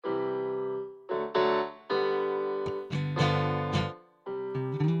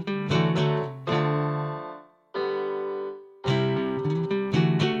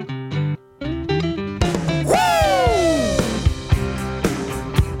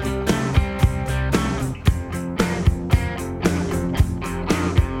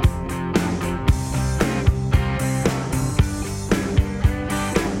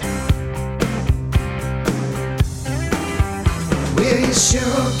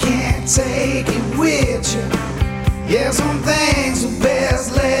Yeah, some things are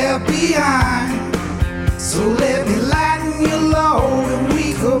best left behind. So let me lighten your load and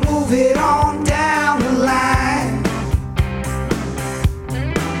we could move it on down the line.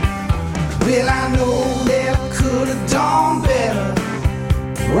 Well, I know that I could have done better.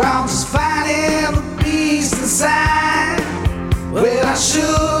 I'm just fighting the beast inside. Well, I should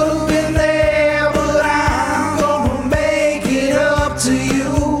have been there, but I'm gonna make it up to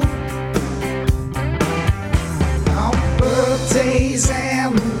you. On birthdays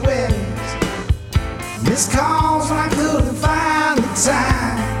and the weddings, missed calls when I couldn't find the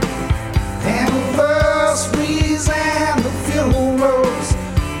time, anniversaries and the funerals,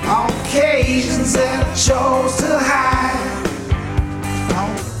 on occasions that I chose to hide,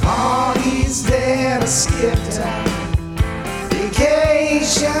 on parties that I skipped out,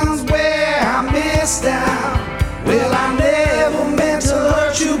 vacations where I missed out. Well, I never meant to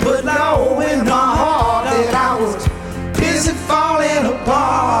hurt you, but know in my heart that I was busy falling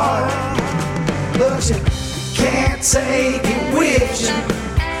apart. But you can't take it with you.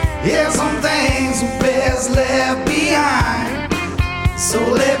 Yeah, some things are best left behind. So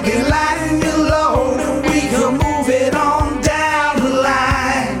let me lighten your load and we can move it on down the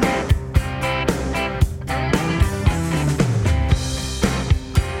line.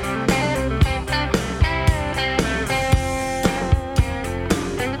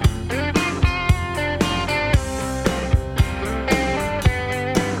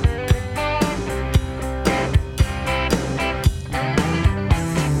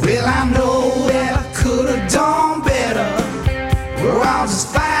 Well, I know that I could have done better. We're all just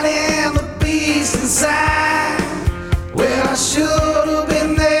fighting the beast inside. Well, I should have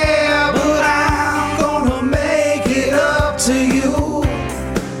been there, but I'm gonna make it up to you.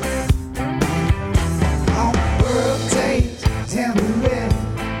 On birthdays and the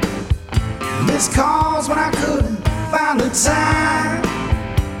wedding, missed calls when I couldn't find the time,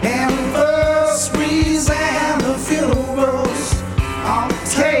 anniversaries and the funerals, on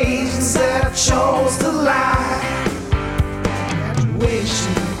occasions that I chose to lie,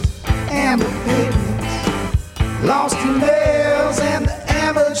 graduations and the picnics, lost emails and the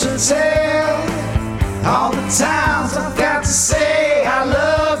amateur tale, all the times I've got to say I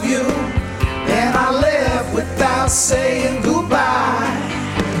love you, and I left without saying goodbye.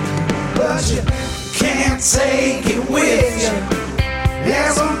 But you can't take it with you.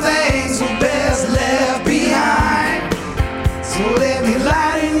 Yeah, some things are best left behind. So let me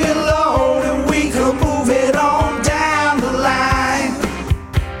lighten your load and we can move it on down the line.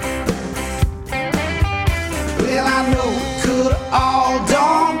 Well, I know we could have all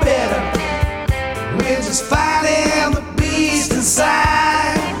done better. We're just fighting the beast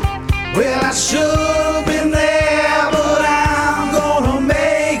inside. Well, I should have been there, but I'm gonna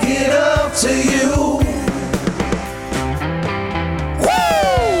make it up to you.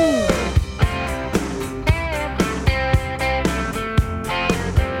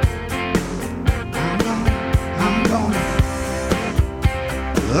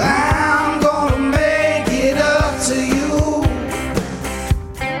 I'm gonna make it up to you.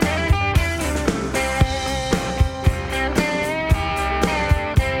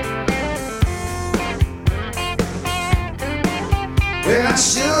 Well, I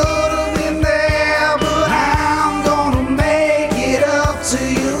should have been there, but I'm gonna make it up to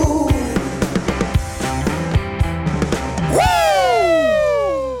you.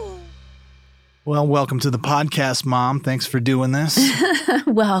 Well, welcome to the podcast, Mom. Thanks for doing this.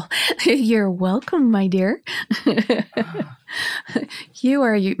 Well, you're welcome, my dear. You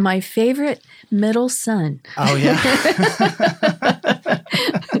are my favorite middle son. Oh, yeah.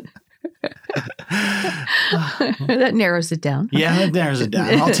 That narrows it down. Yeah, that narrows it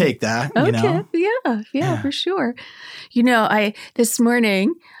down. I'll take that. Okay. You know? Yeah, for sure. You know, this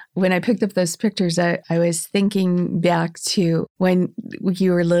morning when I picked up those pictures, I was thinking back to when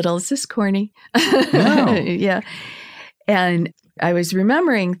you were little. Is this corny? No. Yeah. And I was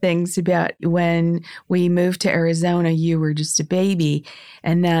remembering things about when we moved to Arizona, you were just a baby.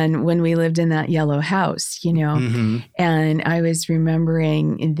 And then when we lived in that yellow house, you know, and I was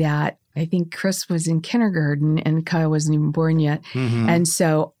remembering that I think Chris was in kindergarten and Kyle wasn't even born yet. And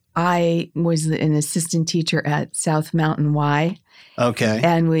so I was an assistant teacher at South Mountain Y. Okay.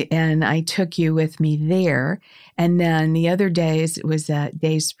 And I took you with me there. And then the other days it was at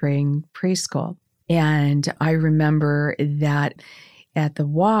Day Spring Preschool. And I remember that at the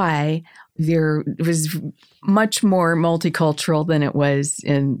Y, there was much more multicultural than it was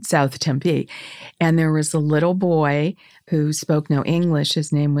in South Tempe. And there was a little boy who spoke no English.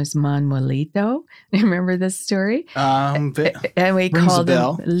 His name was Manuelito. Remember this story? And we called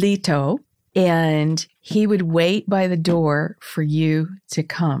him Lito. And he would wait by the door for you to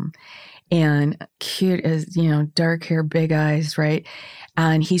come. And cute as, dark hair, big eyes, right?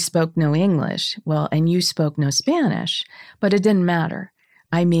 And he spoke no English. Well, and you spoke no Spanish, but it didn't matter.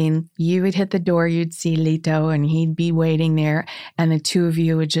 I mean, you would hit the door, you'd see Lito, and he'd be waiting there, and the two of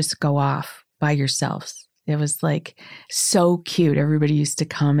you would just go off by yourselves. It was like so cute. Everybody used to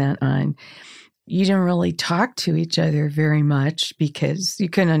comment on, you didn't really talk to each other very much because you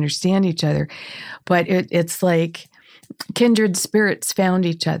couldn't understand each other, but it's like kindred spirits found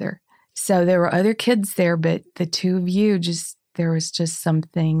each other. So there were other kids there, but the two of you there was just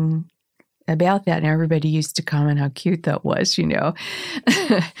something about that. And everybody used to comment how cute that was,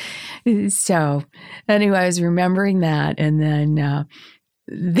 So anyway, I was remembering that. And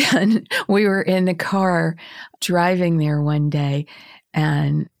then we were in the car driving there one day,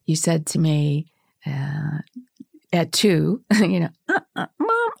 and you said to me at 2, Mom, I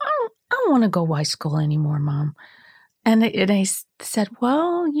don't want to go high school anymore, Mom. And I said,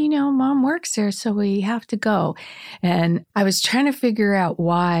 well, Mom works there, so we have to go. And I was trying to figure out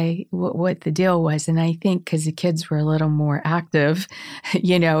why, what the deal was. And I think because the kids were a little more active,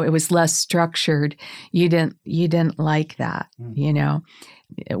 it was less structured. You didn't like that,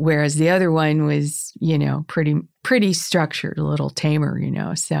 whereas the other one was, pretty structured, a little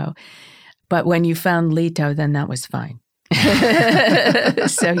tamer, So, but when you found Lito, then that was fine.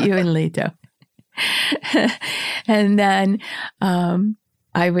 So you and Lito. And then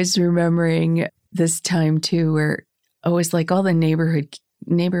I was remembering this time too, where it was like all the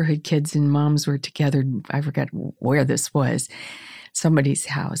neighborhood kids and moms were together. I forgot where this was, somebody's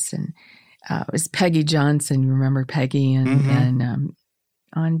house, and it was Peggy Johnson. You remember Peggy and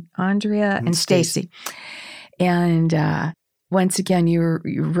Andrea and Stacy. And once again, you're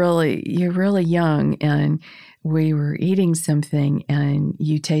really young, and we were eating something, and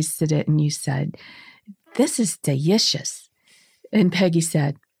you tasted it, and you said, "This is delicious." And Peggy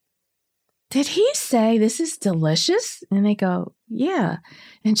said, "Did he say this is delicious?" And I go, "Yeah."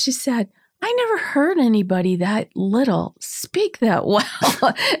 And she said, "I never heard anybody that little speak that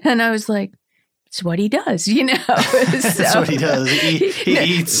well." And I was like, it's what he does, That's what he does. He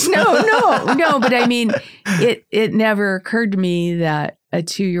eats. No. But I mean, it never occurred to me that a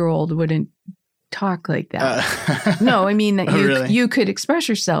 2-year-old wouldn't talk like that. No, I mean that you could express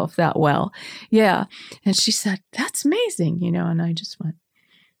yourself that well. Yeah. And she said, "That's amazing," and I just went,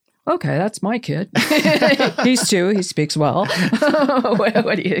 "Okay, that's my kid. He's 2. He speaks well."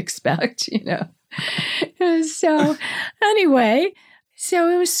 What do you expect, So anyway, so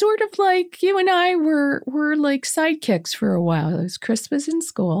it was sort of like you and I were like sidekicks for a while. It was Chris was in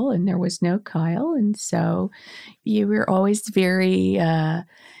school and there was no Kyle. And so you were always very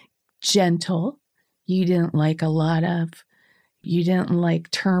gentle. You didn't like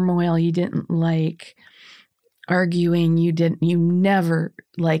turmoil. You didn't like arguing. You never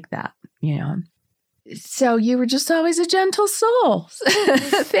liked that, So you were just always a gentle soul.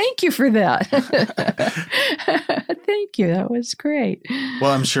 Thank you for that. Thank you. That was great.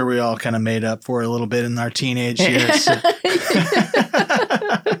 Well, I'm sure we all kind of made up for it a little bit in our teenage years. So.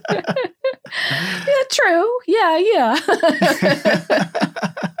 Yeah, true. Yeah.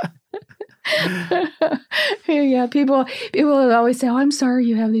 Yeah, people would always say, "Oh, I'm sorry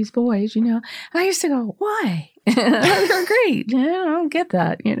you have these boys," I used to go, "Why? They're great. I don't get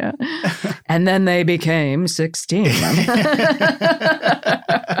that, And then they became 16.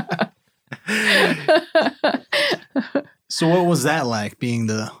 So what was that like, being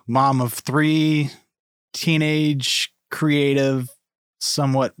the mom of 3 teenage, creative,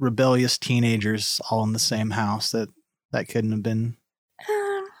 somewhat rebellious teenagers all in the same house? That couldn't have been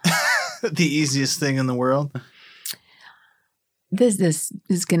the easiest thing in the world. This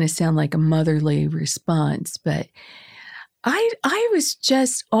is going to sound like a motherly response, but I was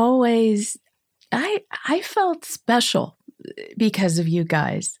just always, I felt special because of you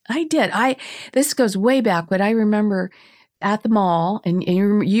guys. I did. This goes way back, but I remember at the mall, and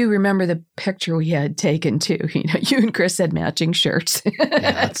you remember the picture we had taken too. You and Chris had matching shirts,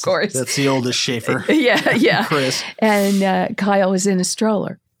 yeah, of course. That's the oldest Schafer. Yeah. Chris. And Kyle was in a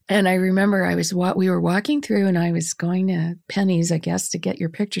stroller. And I remember we were walking through, and I was going to Penny's, I guess, to get your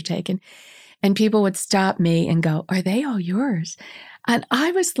picture taken. And people would stop me and go, "Are they all yours?" And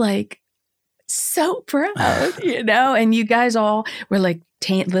I was like, so proud, And you guys all were like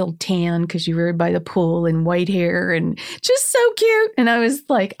little tan because you were by the pool, and white hair, and just so cute. And I was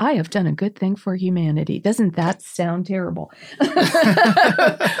like, I have done a good thing for humanity. Doesn't that sound terrible? But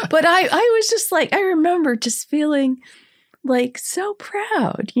I was just like, I remember just feeling like so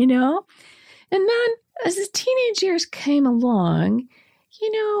proud, And then as the teenage years came along,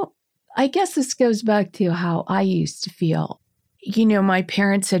 I guess this goes back to how I used to feel. My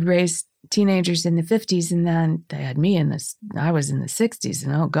parents had raised teenagers in the 50s, and then they had me I was in the 60s,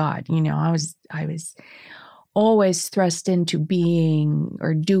 and oh God, I was always thrust into being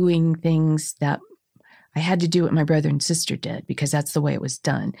or doing things that I had to do what my brother and sister did because that's the way it was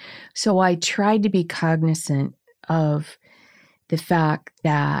done. So I tried to be cognizant of the fact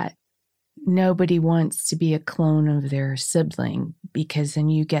that nobody wants to be a clone of their sibling because then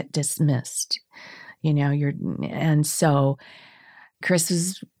you get dismissed, and so Chris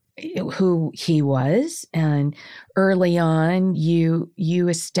was who he was. And early on, you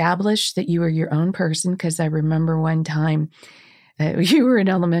established that you were your own person. Because I remember one time you were in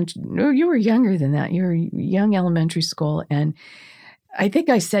you were younger than that. You were young elementary school. And I think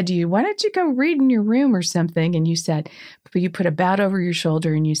I said to you, why don't you go read in your room or something? And you said, you put a bat over your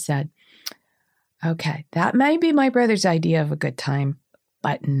shoulder and you said, okay, that may be my brother's idea of a good time,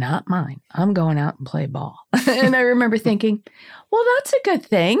 but not mine. I'm going out and play ball. And I remember thinking, well, that's a good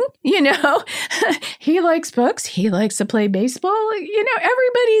thing. He likes books. He likes to play baseball.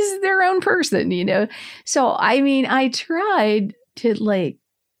 Everybody's their own person, So, I tried to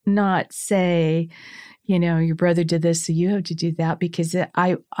not say, your brother did this, so you have to do that, because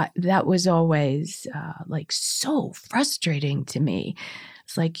I that was always so frustrating to me.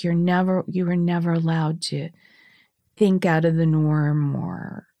 It's like you were never allowed to think out of the norm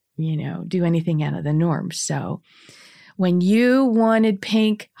or, do anything out of the norm. So when you wanted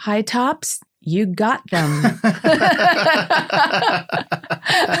pink high tops, you got them.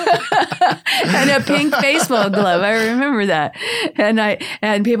 And a pink baseball glove. I remember that.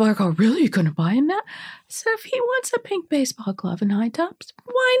 And people are going, really? You're going to buy him that? So if he wants a pink baseball glove and high tops,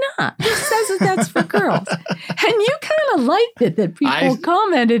 why not? He says that that's for girls. And you kind of liked it that people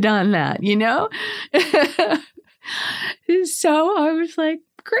commented on that, So I was like,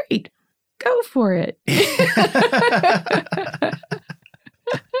 great, go for it.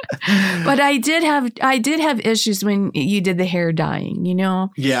 But I did have issues when you did the hair dyeing,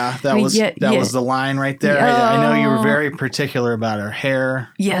 Yeah, that was the line right there. I know you were very particular about our hair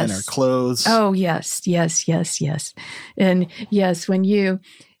and our clothes. Oh, yes. And yes, when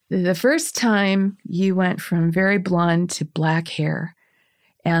the first time you went from very blonde to black hair,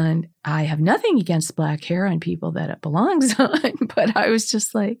 and I have nothing against black hair on people that it belongs on, but I was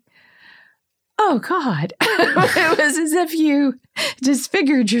just like, oh, God. It was as if you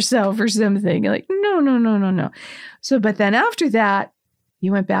disfigured yourself or something. Like, no. So, but then after that,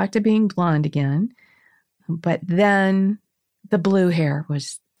 you went back to being blonde again. But then the blue hair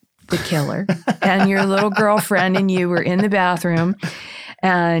was the killer. And your little girlfriend and you were in the bathroom,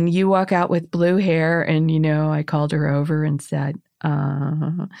 and you walk out with blue hair. And, I called her over and said,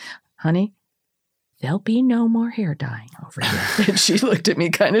 honey, there'll be no more hair dyeing over here. And she looked at me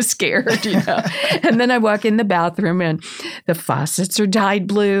kind of scared, And then I walk in the bathroom and the faucets are dyed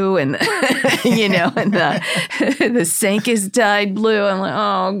blue and, and the sink is dyed blue. I'm like,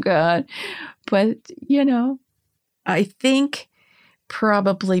 oh, God. But, I think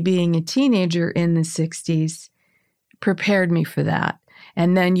probably being a teenager in the 60s prepared me for that.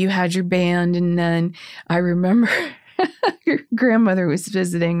 And then you had your band. And then I remember your grandmother was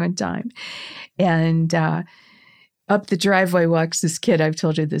visiting one time. And up the driveway walks this kid. I've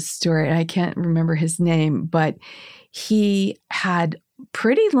told you this story. I can't remember his name, but he had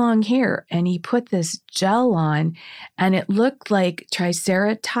pretty long hair and he put this gel on and it looked like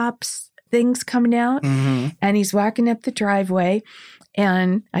triceratops things coming out. Mm-hmm. And he's walking up the driveway.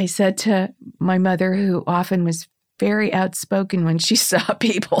 And I said to my mother, who often was very outspoken when she saw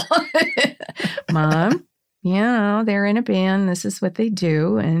people, Mom, they're in a band. This is what they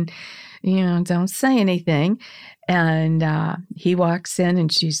do. And don't say anything. And he walks in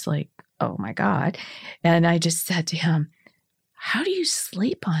and she's like, oh my God. And I just said to him, how do you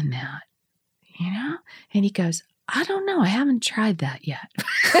sleep on that? And he goes, I don't know. I haven't tried that yet.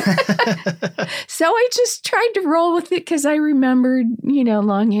 So I just tried to roll with it because I remembered,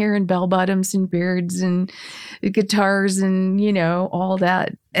 long hair and bell bottoms and beards and guitars and, all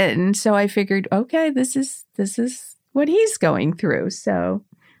that. And so I figured, okay, this is what he's going through. So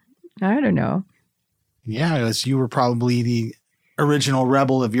I don't know. Yeah, you were probably the original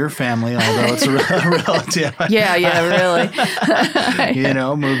rebel of your family, although it's a relative. Yeah, really.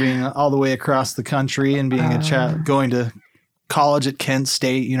 Moving all the way across the country and being going to college at Kent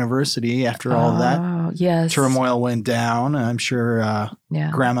State University after all of that turmoil went down. I'm sure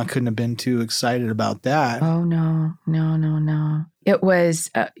Grandma couldn't have been too excited about that. Oh, no. It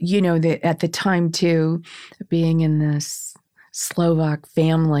was, at the time, too, being in this Slovak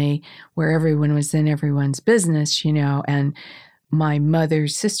family where everyone was in everyone's business, and my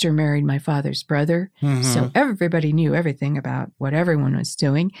mother's sister married my father's brother. Mm-hmm. So everybody knew everything about what everyone was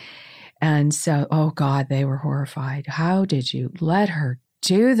doing. And so, oh God, they were horrified. How did you let her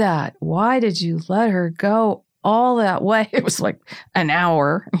do that? Why did you let her go all that way? It was like an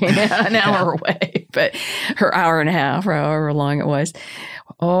hour, an hour away, but her hour and a half, or however long it was.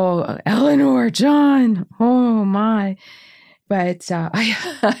 Oh, Eleanor, John, oh my. But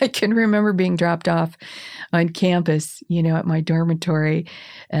I can remember being dropped off on campus, at my dormitory.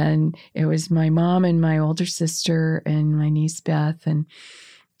 And it was my mom and my older sister and my niece Beth. And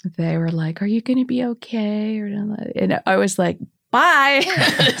they were like, "Are you going to be okay?" And I was like, "Bye.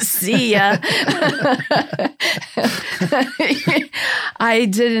 See ya."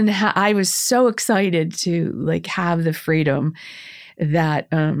 I was so excited to have the freedom that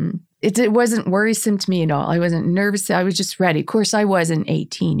it wasn't worrisome to me at all. I wasn't nervous. I was just ready. Of course, I wasn't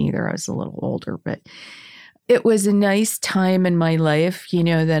 18 either. I was a little older, but it was a nice time in my life,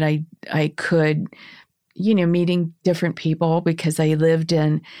 that I could, meeting different people, because I lived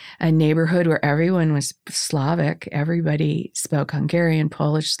in a neighborhood where everyone was Slavic. Everybody spoke Hungarian,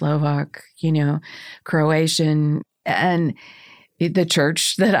 Polish, Slovak, Croatian. And the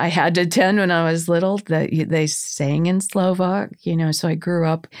church that I had to attend when I was little, they sang in Slovak, so I grew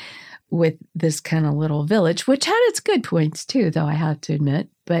up with this kind of little village, which had its good points too, though I have to admit.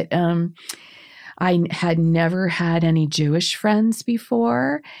 But I had never had any Jewish friends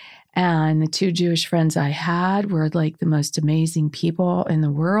before. And the two Jewish friends I had were like the most amazing people in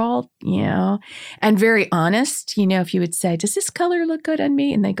the world, and very honest. If you would say, "Does this color look good on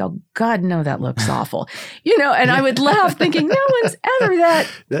me?" And they go, "God, no, that looks awful," and I would laugh thinking, no one's ever that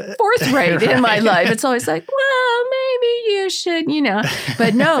forthright in my life. It's always like, "Well, maybe you should,"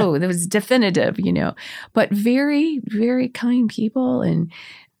 but no, it was definitive, but very, very kind people. And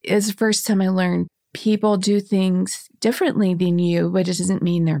it's the first time I learned people do things differently than you, but it doesn't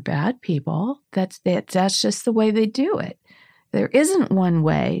mean they're bad people. That's just the way they do it. There isn't one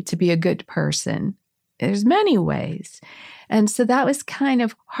way to be a good person. There's many ways. And so that was kind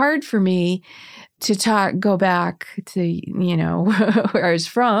of hard for me to go back to, where I was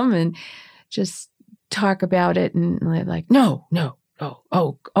from and just talk about it and like, no,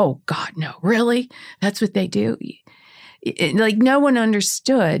 oh God, no, really? That's what they do? No one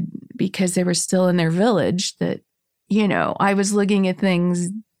understood, because they were still in their village, that, I was looking at things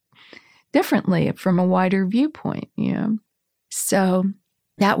differently from a wider viewpoint, So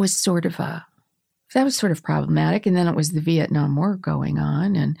that was sort of problematic. And then it was the Vietnam War going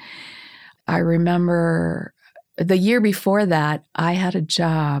on. And I remember the year before that, I had a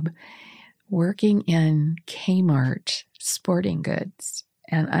job working in Kmart sporting goods.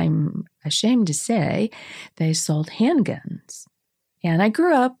 And I'm ashamed to say they sold handguns. And I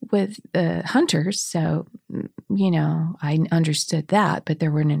grew up with hunters, so, I understood that, but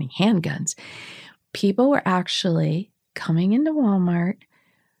there weren't any handguns. People were actually coming into Walmart,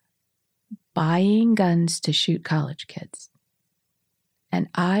 buying guns to shoot college kids. And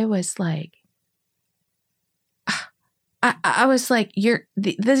I was like, I was like,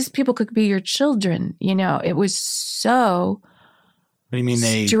 these people could be your children. It was so... What do you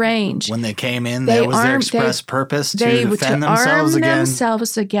mean strange. When they came in, that was their express purpose to defend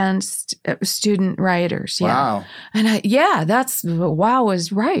themselves against student rioters. Yeah. Wow. And wow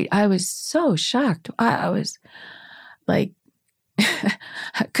was right. I was so shocked. I was like,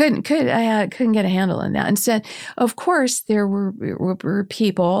 couldn't get a handle on that. And said, of course, there were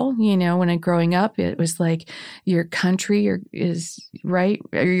people, when growing up, it was like your country is right,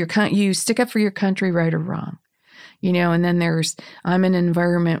 or you stick up for your country, right or wrong. And then I'm in an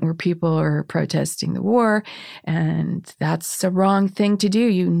environment where people are protesting the war, and that's the wrong thing to do.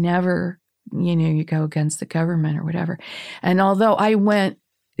 You never, you go against the government or whatever. And although I went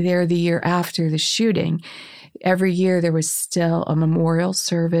there the year after the shooting, every year there was still a memorial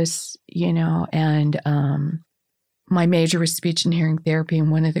service, and my major was speech and hearing therapy.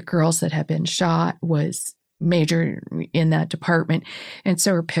 And one of the girls that had been shot was major in that department, and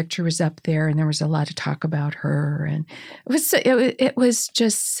so her picture was up there, and there was a lot of talk about her, and it was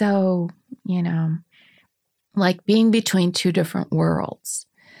just so, like being between two different worlds.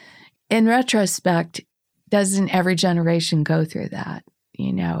 In retrospect, doesn't every generation go through that?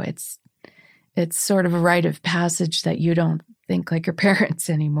 It's sort of a rite of passage that you don't think like your parents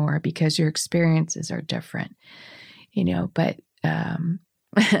anymore because your experiences are different, but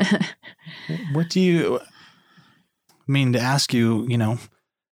what do you to ask you,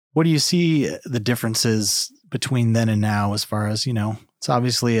 what do you see the differences between then and now as far as, it's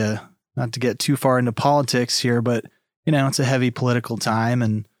obviously not to get too far into politics here, but, it's a heavy political time.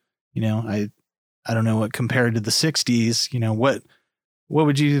 And, I I don't know what compared to the 60s, what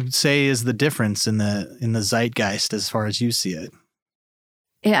would you say is the difference in the zeitgeist as far as you see it?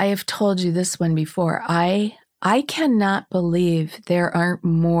 I have told you this one before. I cannot believe there aren't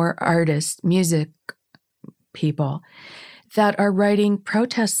more artists, music people that are writing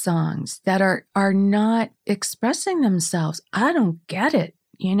protest songs that are not expressing themselves. I don't get it.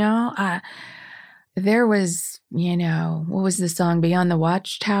 There was, what was the song? Beyond the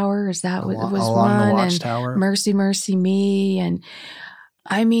Watchtower? Is that what was Along one? the Watchtower. And Mercy, Mercy Me. And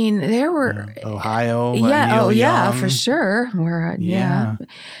I mean, there were Ohio. Yeah. Neil Yeah, Young. for sure. Yeah.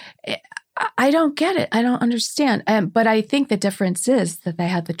 I don't get it. I don't understand. But I think the difference is that they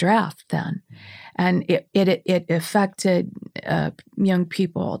had the draft then, and it affected young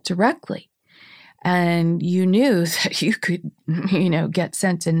people directly. And you knew that you could, get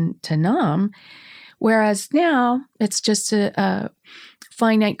sent to NOM. Whereas now it's just a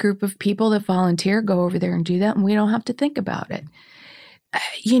finite group of people that volunteer, go over there and do that, and we don't have to think about it.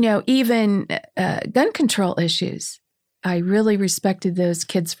 Even gun control issues. I really respected those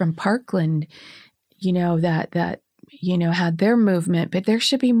kids from Parkland, that had their movement, but there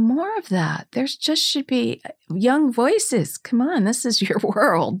should be more of that. There's just should be young voices. Come on, this is your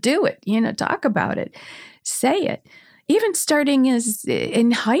world. Do it. Talk about it. Say it. Even starting as in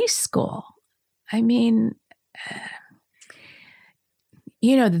high school. I mean,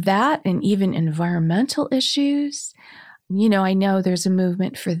 that, and even environmental issues. I know there's a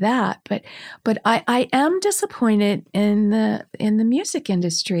movement for that, but I am disappointed in the music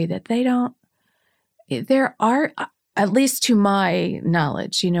industry that they don't. There are, at least to my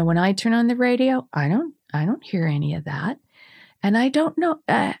knowledge, when I turn on the radio, I don't hear any of that, and I don't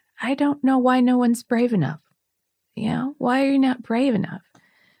know why no one's brave enough. Why are you not brave enough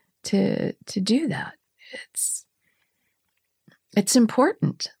to do that? It's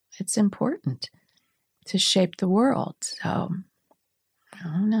important. It's important to shape the world. So, I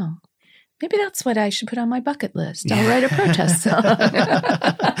don't know. Maybe that's what I should put on my bucket list. I'll write a protest song.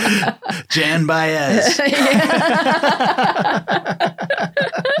 Jan Baez. There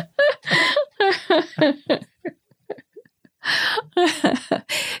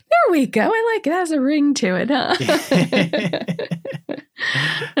we go. I like it. It has a ring to it, huh?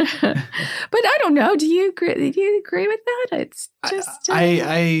 But I don't know. Do you agree with that? It's just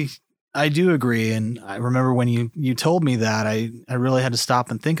I do agree, and I remember when you told me that, I really had to stop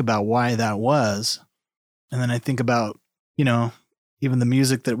and think about why that was. And then I think about, even the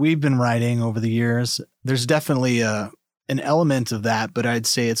music that we've been writing over the years. There's definitely an element of that, but I'd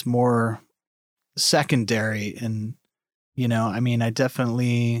say it's more secondary. And, I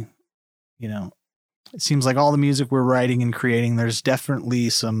definitely, it seems like all the music we're writing and creating, there's definitely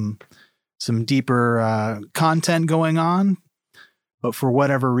some deeper content going on. But for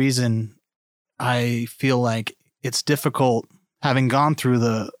whatever reason, I feel like it's difficult, having gone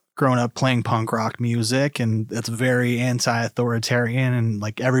through grown up playing punk rock music, and it's very anti-authoritarian, and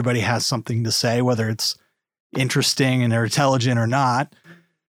like everybody has something to say, whether it's interesting and intelligent or not,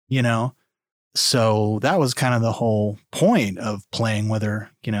 So that was kind of the whole point of playing, whether,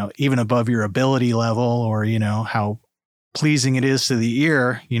 even above your ability level or, how pleasing it is to the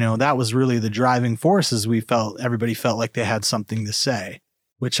ear, that was really the driving forces. Everybody felt like they had something to say,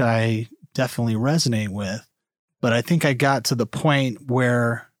 which I definitely resonate with. But I think I got to the point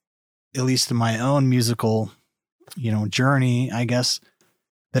where, at least in my own musical, journey, I guess,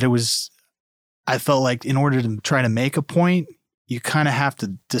 that I felt like in order to try to make a point, you kind of have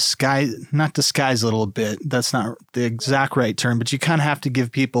to not disguise a little bit. That's not the exact right term, but you kind of have to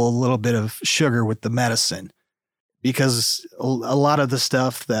give people a little bit of sugar with the medicine. Because a lot of the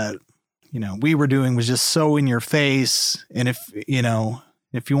stuff that, we were doing was just so in your face. And if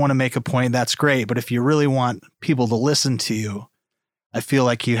you want to make a point, that's great. But if you really want people to listen to you, I feel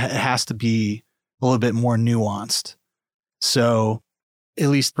like it has to be a little bit more nuanced. So at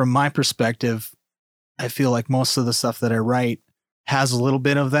least from my perspective, I feel like most of the stuff that I write has a little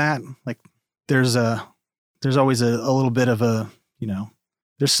bit of that. Like there's always a little bit of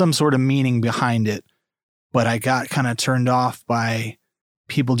there's some sort of meaning behind it. But I got kind of turned off by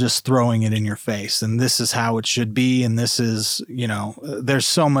people just throwing it in your face, and this is how it should be. And this is, there's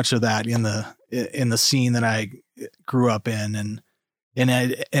so much of that in the scene that I grew up in, and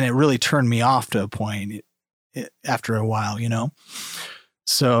it really turned me off to a point after a while,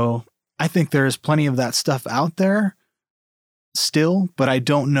 So I think there's plenty of that stuff out there still, but I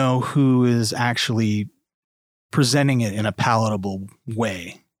don't know who is actually presenting it in a palatable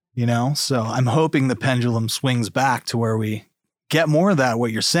way. So I'm hoping the pendulum swings back to where we get more of that,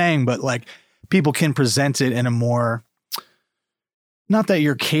 what you're saying, but like people can present it in a more, not that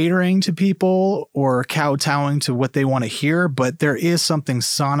you're catering to people or kowtowing to what they want to hear, but there is something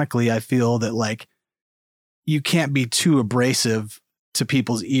sonically, I feel, that like you can't be too abrasive to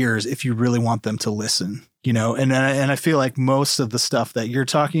people's ears if you really want them to listen, you know? And I feel like most of the stuff that you're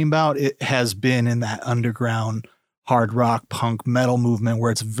talking about, it has been in that underground hard rock, punk, metal movement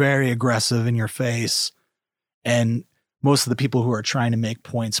where it's very aggressive in your face. And most of the people who are trying to make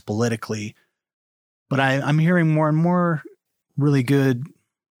points politically, but I'm hearing more and more really good,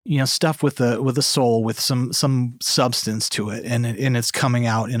 you know, stuff with a soul, with some substance to it. And it's coming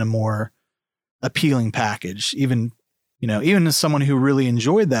out in a more appealing package. Even as someone who really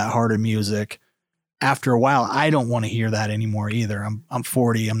enjoyed that harder music, after a while, I don't want to hear that anymore either. I'm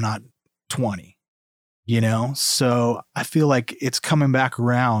 40. I'm not 20, you know? So I feel like it's coming back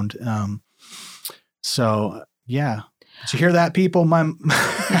around. So yeah. Did you hear that, people? My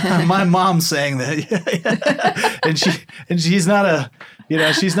mom's saying that, and she's not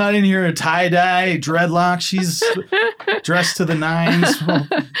she's not in here a tie-dye dreadlock. She's dressed to the nines,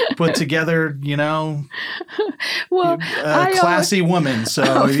 put together, you know, well, classy woman. So,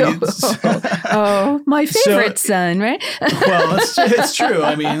 my favorite son, right? Well, it's true.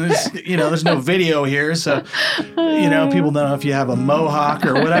 I mean, there's no video here, so people don't know if you have a mohawk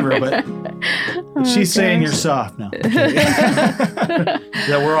or whatever. But she's saying you're soft now.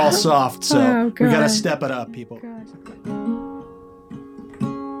 That we're all soft, so we got to step it up, people.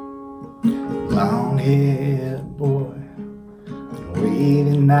 Long-haired boy,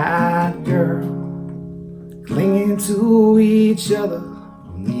 waiting-eyed girl, clinging to each other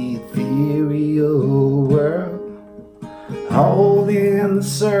in the ethereal world, holding the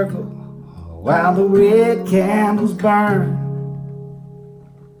circle while the red candles burn,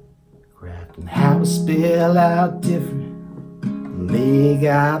 crafting how to spell out different when they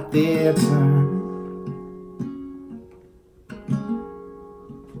got their turn.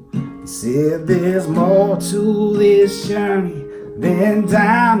 Said there's more to this journey than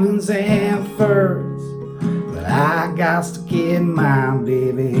diamonds and furs, but I got to get mine,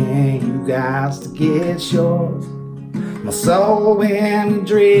 baby, and you got to get yours. My soul went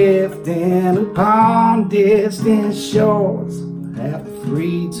drifting upon distant shores. After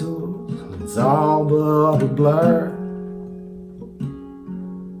 3 tours, it's all but a blur.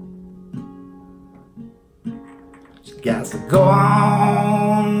 Got to go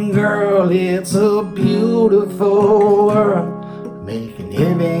on, girl, it's a beautiful world, making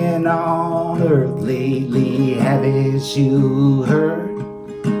heaven on earth lately, haven't you heard?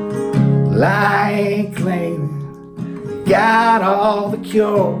 Well, I ain't claiming you got all the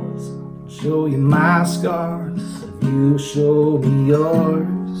cures. I'll show you my scars if you show me yours.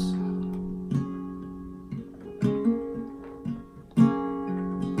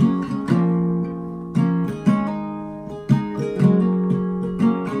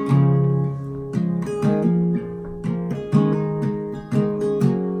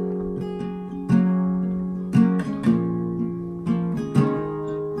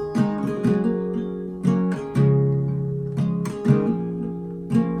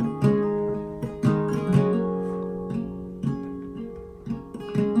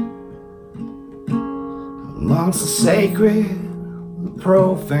 Amongst the sacred, the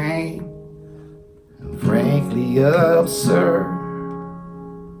profane, and frankly absurd,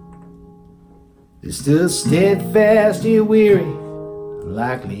 they stood steadfast yet weary,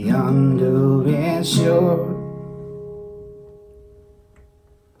 likely underinsured.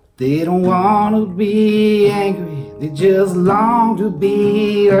 They don't want to be angry, they just long to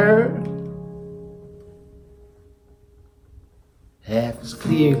be heard. Half as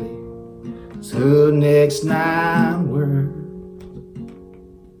clearly as her next 9 words.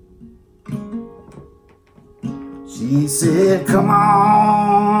 She said, come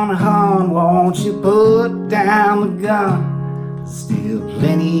on, hon, won't you put down the gun? Still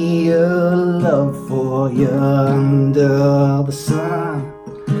plenty of love for you under the sun.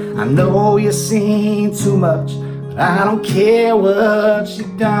 I know you've seen too much, but I don't care what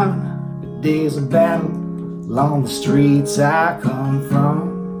you've done. The days of battle along the streets I come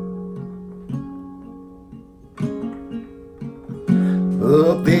from.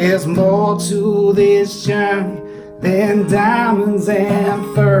 But there's more to this journey than diamonds and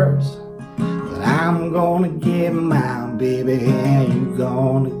furs. But I'm gonna get mine, baby, and you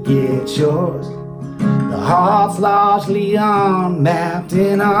gonna get yours. The heart's largely unmapped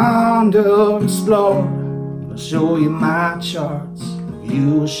and underexplored. I'll show you my charts,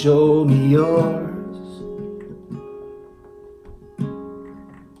 you show me yours.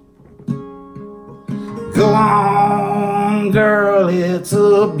 Go on, girl, it's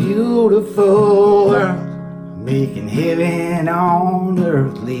a beautiful world, Making heaven on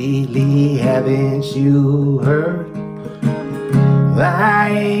earth lately, haven't you heard? I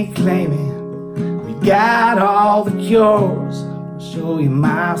ain't claiming we got all the cures. I'll show you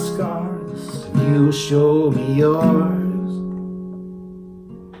my scars, you show me yours.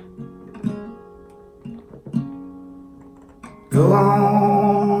 Go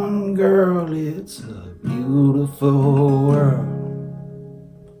on, girl, it's a beautiful world.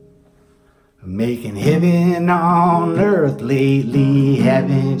 Making heaven on earth lately,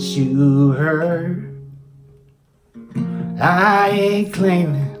 haven't you heard? I ain't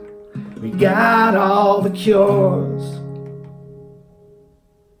claiming we got all the cures.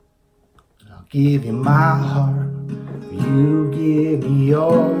 I'll give you my heart, you give me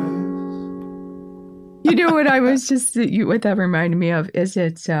yours. You know what I was just, what that reminded me of is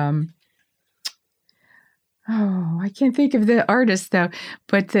I can't think of the artist though,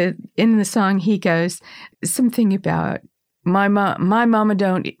 but in the song he goes something about even my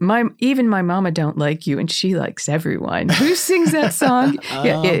mama don't like you and she likes everyone. Who sings that song?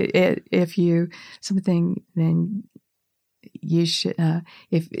 If you something, then you should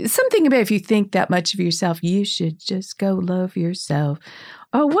if you think that much of yourself, you should just go love yourself.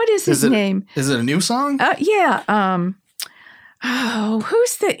 Oh, what is his name? Is it a new song? Yeah.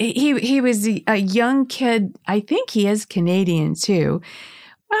 Who's he was a young kid. I think he is Canadian too.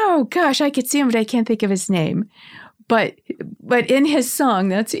 Oh gosh, I could see him, but I can't think of his name. But in his song,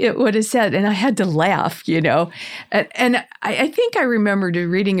 that's what it said, and I had to laugh, you know. And I think I remembered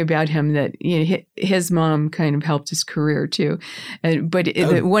reading about him that his mom kind of helped his career too. But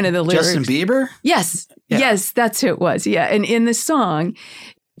one of the lyrics, Justin Bieber. Yes, yes, that's who it was. Yeah, and in the song,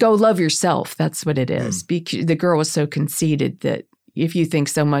 "Go Love Yourself," that's what it is. Because the girl was so conceited that if you think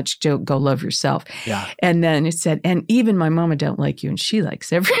so much, go love yourself. Yeah. And then it said, and even my mama don't like you, and she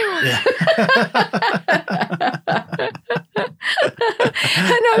likes everyone. Yeah.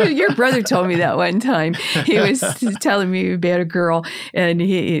 I know your brother told me that one time. He was telling me about a girl, and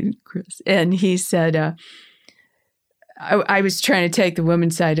he said, I was trying to take the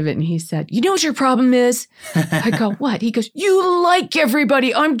woman's side of it, and he said, "You know what your problem is?" I go, "What?" He goes, "You like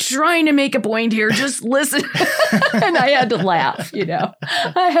everybody. I'm trying to make a point here. Just listen." And I had to laugh, you know.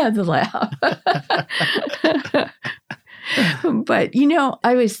 I had to laugh. But, you know,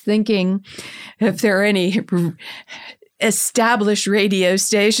 I was thinking if there are any established radio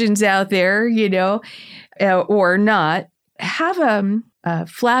stations out there, you know, or not, have a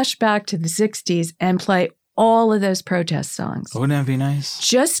flashback to the 60s and play all of those protest songs. Wouldn't that be nice?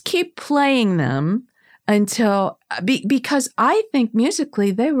 Just keep playing them until, because I think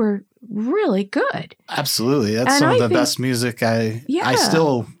musically they were really good. Absolutely. That's some of the best music. I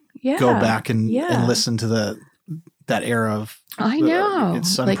still go back and listen to that era of. I know.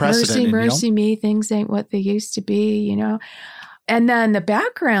 It's like unprecedented. Mercy Me, things ain't what they used to be, you know. And then the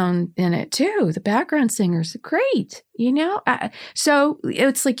background in it too. The background singers are great, you know. So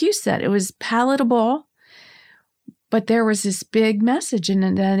it's like you said, it was palatable. But there was this big message,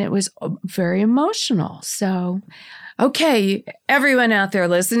 and then it was very emotional. So, okay, everyone out there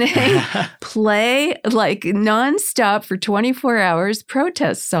listening, play like nonstop for 24 hours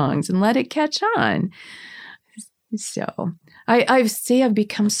protest songs and let it catch on. So, I've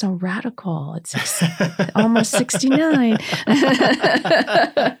become so radical. It's almost 69.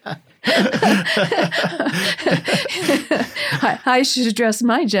 I should address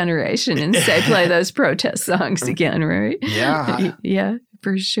my generation and say play those protest songs again, right? Yeah. Yeah,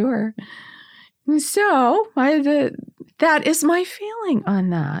 for sure. So that is my feeling on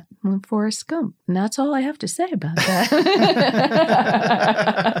that, on Forrest Gump. And that's all I have to say about that.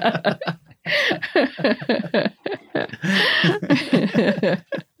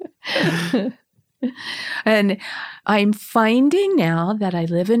 And I'm finding now that I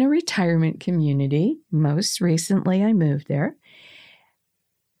live in a retirement community. Most recently, I moved there.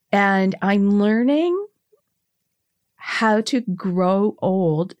 And I'm learning how to grow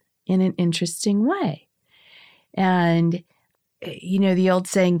old in an interesting way. And, you know, the old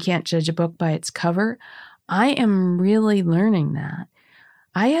saying, can't judge a book by its cover. I am really learning that.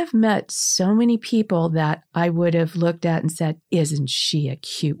 I have met so many people that I would have looked at and said, isn't she a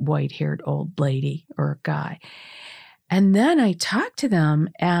cute white-haired old lady or a guy? And then I talked to them,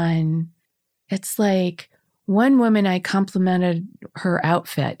 and it's like one woman, I complimented her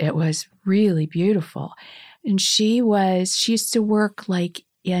outfit. It was really beautiful. And she used to work like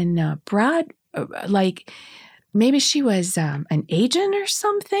in maybe she was an agent or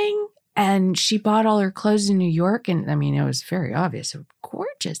something. And she bought all her clothes in New York. And I mean, it was very obvious. It was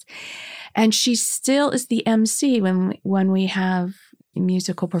gorgeous. And she still is the MC when we have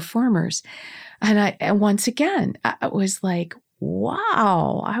musical performers. And once again, I was like,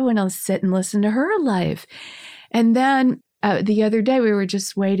 wow, I want to sit and listen to her life. And then the other day, we were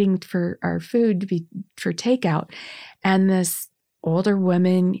just waiting for our food to be for takeout. And this older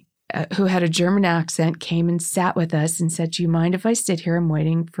woman who had a German accent came and sat with us and said, do you mind if I sit here? I'm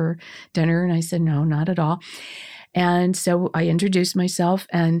waiting for dinner. And I said, no, not at all. And so I introduced myself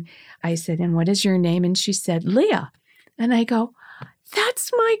and I said, and what is your name? And she said, Leah. And I go,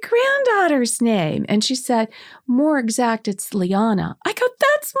 that's my granddaughter's name. And she said, more exact, it's Liana. I go,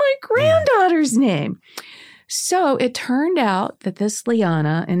 that's my granddaughter's name. So it turned out that this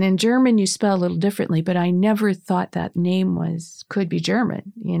Liana, and in German you spell a little differently, but I never thought that name could be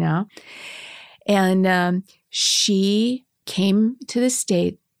German, you know. And she came to the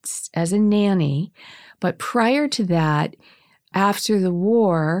States as a nanny, but prior to that, after the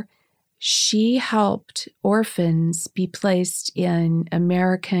war, she helped orphans be placed in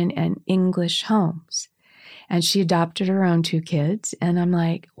American and English homes. And she adopted her own 2 kids. And I'm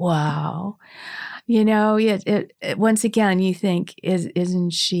like, wow. You know, it once again, you think,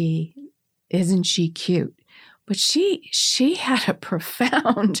 isn't she cute? But she had a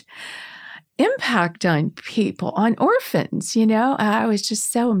profound impact on people, on orphans, you know. I was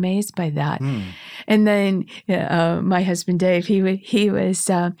just so amazed by that. And then my husband, Dave, he was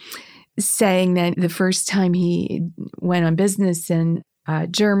saying that the first time he went on business in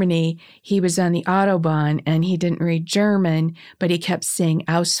Germany, he was on the Autobahn and he didn't read German, but he kept saying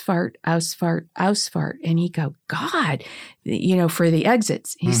Ausfahrt, Ausfahrt, Ausfahrt. And he go, God, you know, for the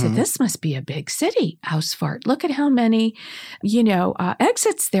exits. He said, this must be a big city, Ausfahrt. Look at how many, you know,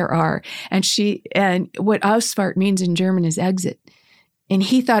 exits there are. And what Ausfahrt means in German is exit. And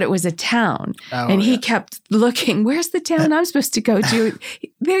he thought it was a town. And he kept looking, where's the town I'm supposed to go to?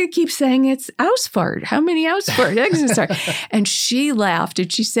 They keep saying it's Ausfahrt. How many Ausfahrt exits are? And she laughed and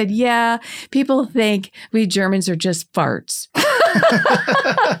she said, yeah, people think we Germans are just farts. And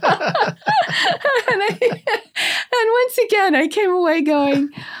once again, I came away going,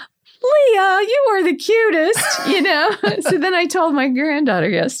 Leah, you are the cutest, you know. So then I told my granddaughter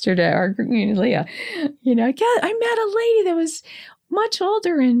yesterday, Leah, you know, I met a lady that was much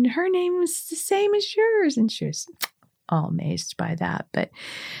older and her name was the same as yours. And she was all amazed by that. But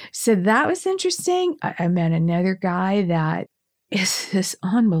so that was interesting. I met another guy that is this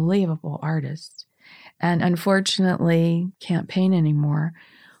unbelievable artist and unfortunately can't paint anymore.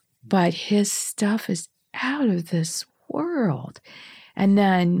 But his stuff is out of this world. And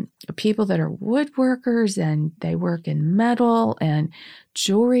then people that are woodworkers and they work in metal and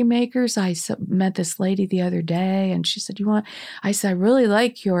jewelry makers. I met this lady the other day and she said, I said, I really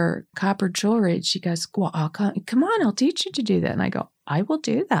like your copper jewelry. And she goes, well, come on, I'll teach you to do that. And I go, I will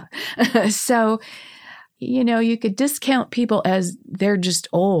do that. So, you know, you could discount people as they're just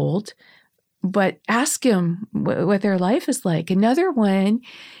old, but ask them what their life is like. Another one,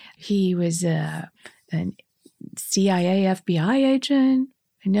 he was an CIA, FBI agent.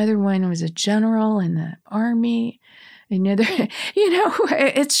 Another one was a general in the Army. Another, you know,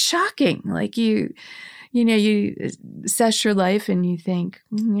 it's shocking. Like you assess your life and you think,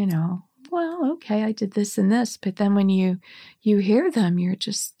 you know, well, okay, I did this and this. But then when you hear them, you're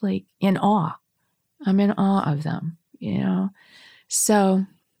just like in awe. I'm in awe of them, you know. So,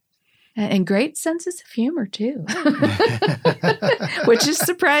 and great senses of humor too, which is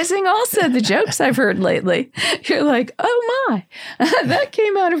surprising also, the jokes I've heard lately. You're like, oh my, that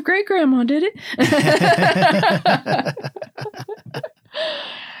came out of great grandma, did it?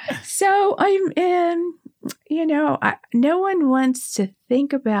 So you know, no one wants to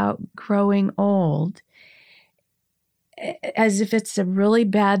think about growing old as if it's a really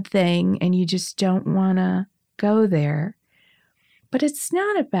bad thing and you just don't want to go there. But it's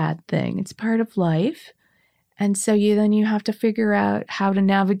not a bad thing. It's part of life. And so you have to figure out how to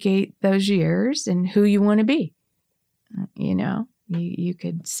navigate those years and who you want to be. You know, you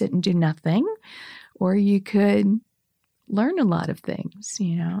could sit and do nothing, or you could learn a lot of things,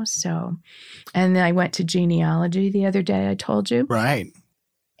 you know. So, and then I went to genealogy the other day, I told you. Right.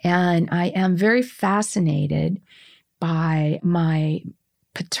 And I am very fascinated by my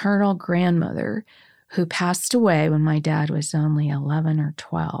paternal grandmother, who passed away when my dad was only 11 or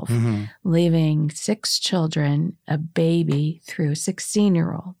 12, leaving 6 children, a baby through a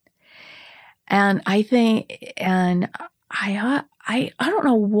 16-year-old. And I think, and I don't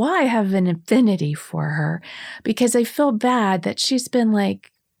know why I have an affinity for her, because I feel bad that she's been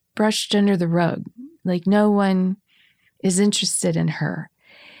like brushed under the rug. Like no one is interested in her.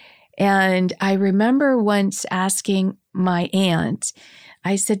 And I remember once asking my aunt,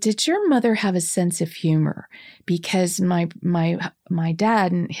 I said, did your mother have a sense of humor? Because my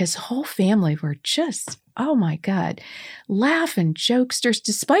dad and his whole family were just, oh my God, laughing jokesters,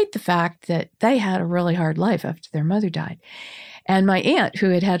 despite the fact that they had a really hard life after their mother died. And my aunt, who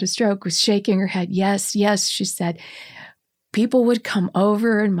had had a stroke, was shaking her head. Yes, yes, she said. People would come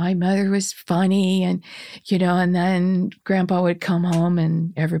over and my mother was funny and, and then Grandpa would come home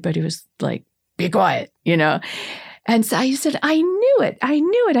and everybody was like, be quiet, And so I said, I knew it. I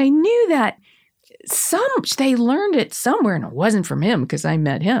knew that they learned it somewhere, and it wasn't from him because I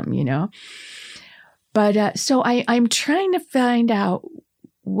met him, But so I'm trying to find out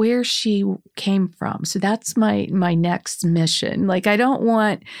where she came from. So that's my next mission. Like, I don't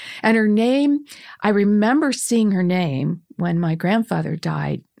want, and her name, I remember seeing her name when my grandfather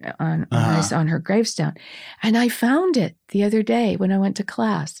died on her gravestone. And I found it the other day when I went to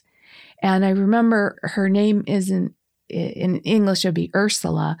class. And I remember her name isn't, in English, it would be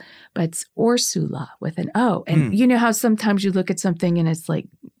Ursula, but it's Ursula with an O. And you know how sometimes you look at something and it's like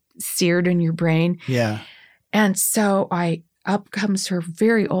seared in your brain? Yeah. And so up comes her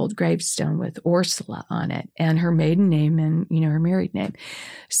very old gravestone with Ursula on it and her maiden name and, her married name.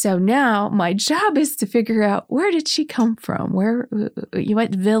 So now my job is to figure out, where did she come from? What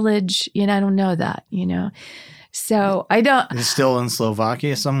village? I don't know that, So I don't. Is it still in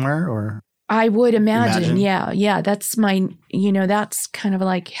Slovakia somewhere, or? I would imagine. Yeah. That's that's kind of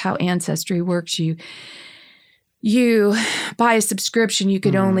like how Ancestry works. You buy a subscription, you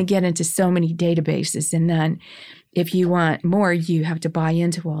could only get into so many databases. And then if you want more, you have to buy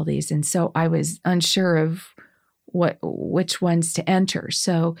into all these. And so I was unsure of which ones to enter.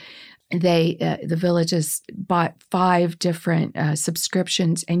 So the villages bought 5 different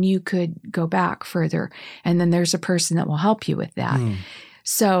subscriptions, and you could go back further. And then there's a person that will help you with that.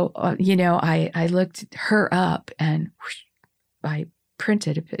 So, I looked her up and I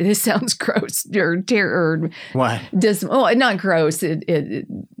printed it. This sounds gross or what? Not gross.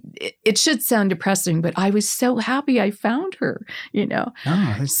 It should sound depressing, but I was so happy I found her,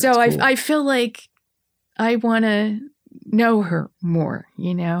 Oh, so cool. I feel like I want to know her more,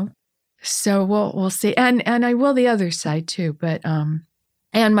 So we'll see. And I will the other side too, but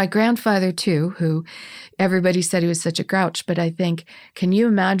and my grandfather too, who everybody said he was such a grouch, but I think, can you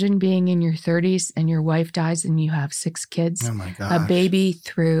imagine being in your 30s and your wife dies and you have 6 kids? Oh my gosh. A baby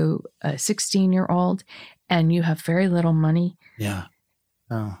through a 16-year-old, and you have very little money? Yeah.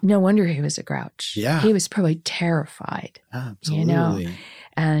 Oh. No wonder he was a grouch. Yeah. He was probably terrified. Absolutely.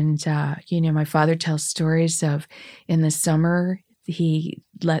 And, my father tells stories of in the summer, he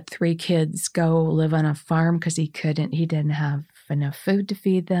let 3 kids go live on a farm because he didn't have enough food to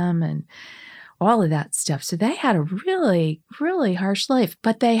feed them and all of that stuff. So they had a really, really harsh life,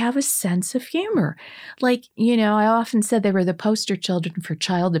 but they have a sense of humor. Like, I often said they were the poster children for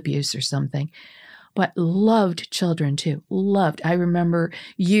child abuse or something, but loved children too. Loved. I remember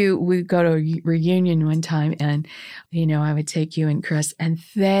we'd go to a reunion one time and, I would take you and Chris, and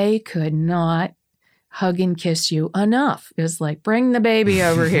they could not hug and kiss you enough. It was like, bring the baby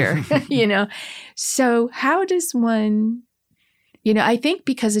over here, So how does one, I think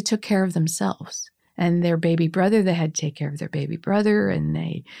because it took care of themselves and their baby brother, they had to take care of their baby brother and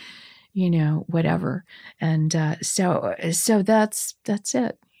they, whatever. And so that's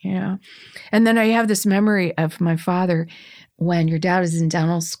it. And then I have this memory of my father when your dad was in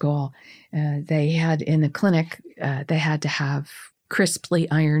dental school. They had in the clinic, they had to have crisply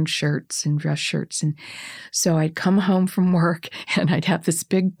ironed shirts and dress shirts. And so I'd come home from work and I'd have this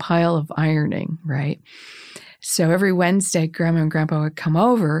big pile of ironing, right? So every Wednesday, Grandma and Grandpa would come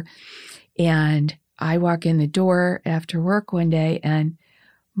over and I walk in the door after work one day and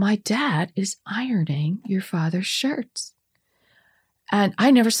my dad is ironing your father's shirts. And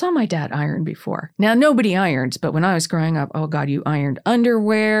I never saw my dad iron before. Now, nobody irons, but when I was growing up, oh God, you ironed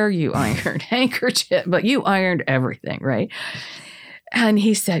underwear, you ironed handkerchief, but you ironed everything, right? And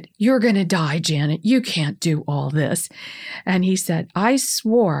he said, you're going to die, Janet. You can't do all this. And he said, I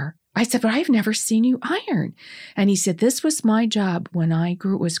swore. I said, but I've never seen you iron. And he said, this was my job when I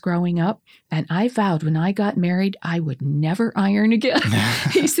was growing up. And I vowed when I got married, I would never iron again.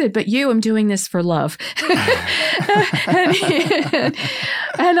 He said, but I'm doing this for love.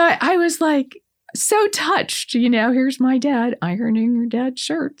 and I was like, so touched, here's my dad ironing your dad's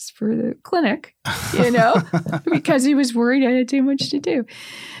shirts for the clinic, because he was worried I had too much to do.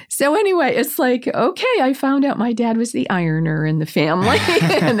 So anyway, it's like, okay, I found out my dad was the ironer in the family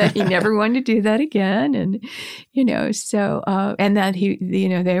and that he never wanted to do that again. And, so, and that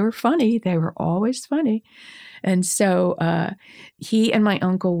they were funny. They were always funny. And so he and my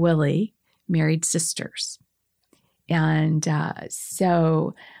Uncle Willie married sisters. And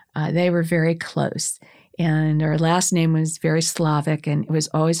so they were very close. And our last name was very Slavic, and it was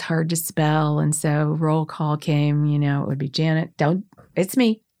always hard to spell. And so roll call came, it would be Janet. It's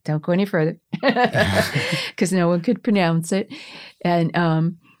me. Don't go any further, because no one could pronounce it.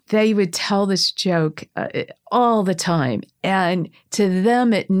 And they would tell this joke all the time. And to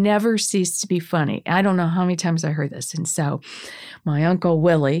them, it never ceased to be funny. I don't know how many times I heard this. And so my Uncle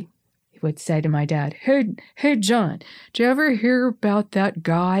Willie would say to my dad, Hey, John, did you ever hear about that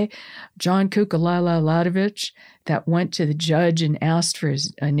guy, John Kukalalaladovich, that went to the judge and asked for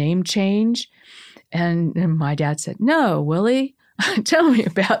a name change? And my dad said, No, Willie, tell me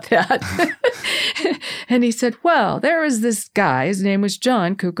about that. And he said, well, there was this guy, his name was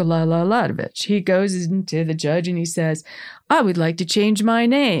John Kukalalaladovich. He goes into the judge and he says, I would like to change my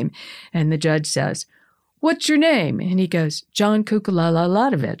name. And the judge says, what's your name? And he goes, John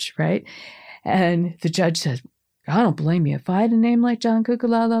Kukalalaladovich, right? And the judge says, I don't blame you. If I had a name like John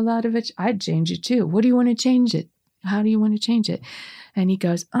Kukalalaladovich, I'd change it too. What do you want to change it? How do you want to change it? And he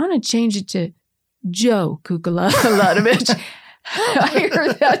goes, I want to change it to Joe Kukalalaladovich. I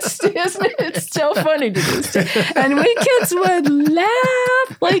heard that, isn't it? It's so funny to this day. And we kids would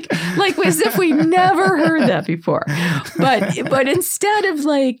laugh like as if we never heard that before. But instead of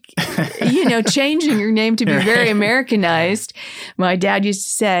changing your name to be very Americanized, my dad used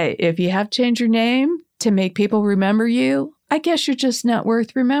to say, if you have to change your name to make people remember you, I guess you're just not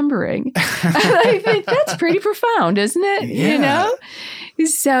worth remembering. And I think that's pretty profound, isn't it? Yeah.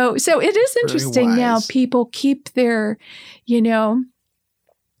 So it is interesting now. People keep their,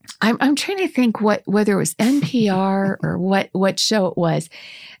 I'm trying to think whether it was NPR or what show it was.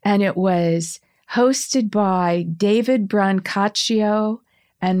 And it was hosted by David Brancaccio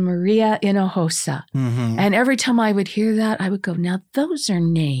and Maria Hinojosa. Mm-hmm. And every time I would hear that, I would go, now those are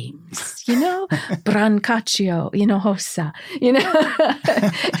names, Brancaccio, Hinojosa,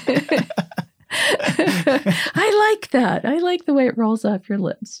 I like that. I like the way it rolls off your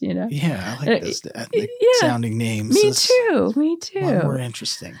lips, Yeah, I like those ethnic sounding names. Me too. A lot more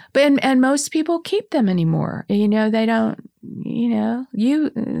interesting. And most people keep them anymore. They don't,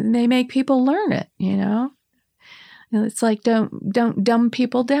 they make people learn it, It's like don't dumb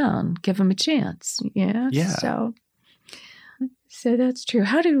people down. Give them a chance. Yeah. So that's true.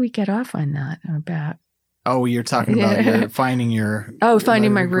 How did we get off on that? About? Oh, you're talking about finding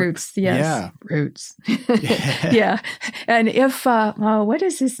my roots. Yes. Yeah. Roots. Yeah. And if what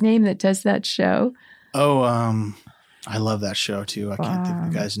is his name that does that show? Oh, I love that show too. I can't think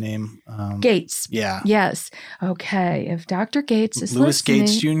of the guy's name. Gates. Yeah. Yes. Okay. If Dr. Gates is Louis listening.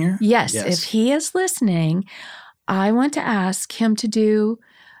 Gates Jr.? Yes. If he is listening, I want to ask him to do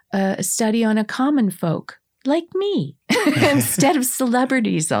a study on a common folk like me instead of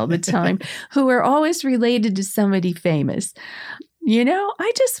celebrities all the time who are always related to somebody famous.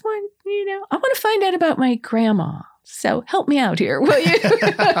 I just want, I want to find out about my grandma. So help me out here, will you?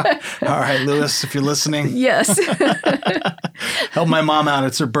 All right, Louis, if you're listening. Yes. Help my mom out.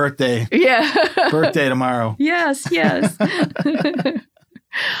 It's her birthday. Yeah. Birthday tomorrow. Yes.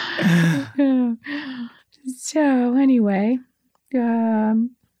 So anyway,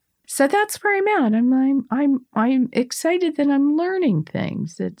 so that's where I'm at. I'm excited that I'm learning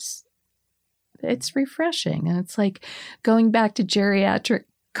things. It's refreshing, and it's like going back to geriatric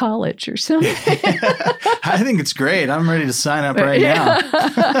college or something. I think it's great. I'm ready to sign up right now.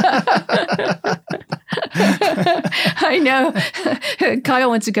 I know. Kyle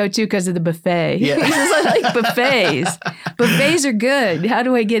wants to go too because of the buffet. Yeah. He says, I like buffets. Buffets are good. How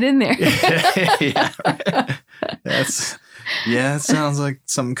do I get in there? Yeah, right. It sounds like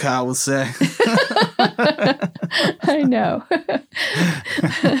something Kyle would say. I know.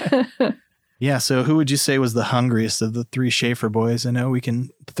 Yeah, so who would you say was the hungriest of the three Schafer boys? I know we can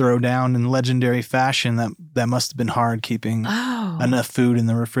throw down in legendary fashion. That must have been hard keeping enough food in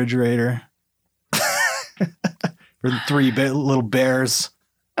the refrigerator for the three little bears.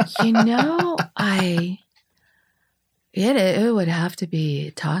 It would have to be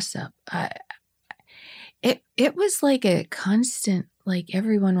a toss-up. It was like a constant, like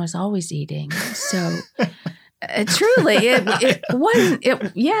everyone was always eating. So truly, it wasn't.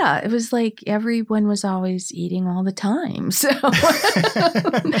 It was like everyone was always eating all the time. So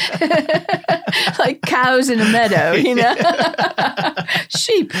like cows in a meadow,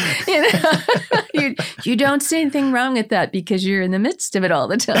 sheep. You don't see anything wrong with that because you're in the midst of it all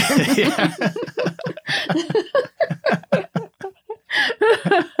the time.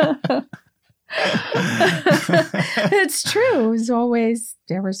 It's true.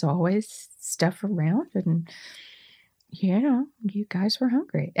 There was always stuff around, and you guys were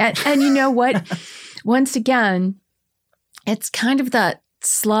hungry. And you know what? Once again, it's kind of that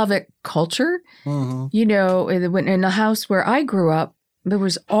Slavic culture. Mm-hmm. You know, in the house where I grew up, there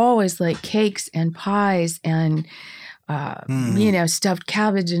was always like cakes and pies and, you know, stuffed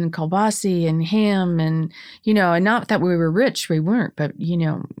cabbage and kielbasa and ham and, you know, and not that we were rich, we weren't, but, you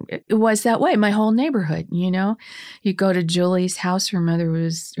know, it was that way. My whole neighborhood, you know, you go to Julie's house,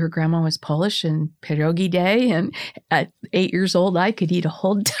 her grandma was Polish and pierogi day. And at 8 years old, I could eat a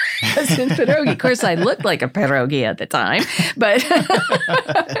whole dozen pierogi. Of course, I looked like a pierogi at the time, but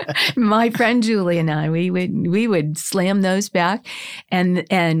my friend Julie and I, we would slam those back and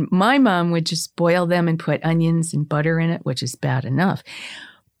my mom would just boil them and put onions and butter in it, which is bad enough.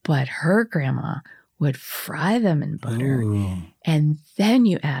 But her grandma would fry them in butter. Ooh. And then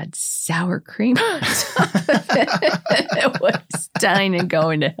you add sour cream on top of it. It was dying and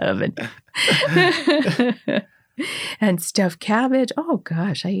going to heaven. And stuffed cabbage. Oh,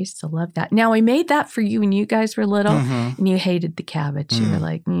 gosh, I used to love that. Now, I made that for you when you guys were little, and you hated the cabbage. You were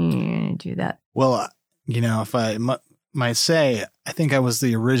like, you're going to do that. Well, you know, if I might say, I think I was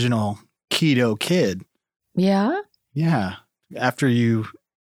the original keto kid. Yeah? Yeah. After you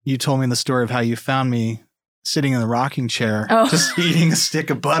told me the story of how you found me sitting in the rocking chair, just eating a stick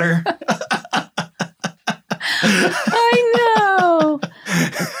of butter. I know.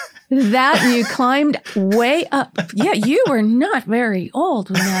 That you climbed way up. Yeah, you were not very old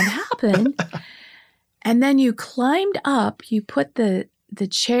when that happened. And then you climbed up, you put the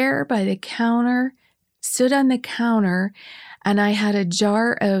chair by the counter, stood on the counter, and I had a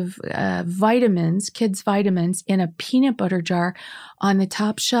jar of vitamins, kids' vitamins, in a peanut butter jar on the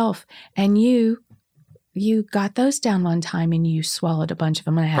top shelf. And you got those down one time and you swallowed a bunch of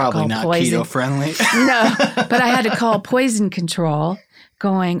them. And I had Probably to not call poison. keto friendly. No, but I had to call poison control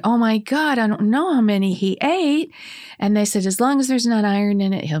going, oh my God, I don't know how many he ate. And they said, as long as there's not iron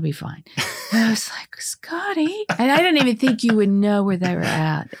in it, he'll be fine. And I was like, Scotty. And I didn't even think you would know where they were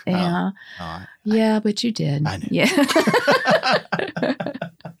at. Yeah. Yeah, but you did. I knew. Yeah.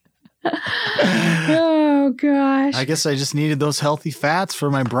 Oh, gosh. I guess I just needed those healthy fats for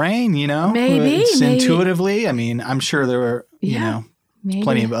my brain, you know? Maybe. Intuitively. I mean, I'm sure there were, you know, maybe.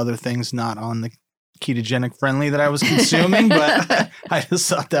 plenty of other things not on the ketogenic friendly that I was consuming, but I just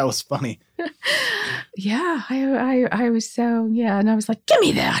thought that was funny. Yeah, I was so, and I was like, give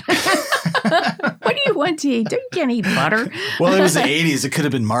me that. What do you want to eat? You can't eat butter. Well, it was the 80s. It could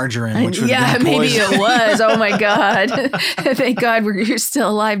have been margarine, which would have been maybe poison. it was. Oh my God. Thank God you're still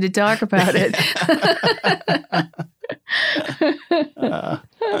alive to talk about it.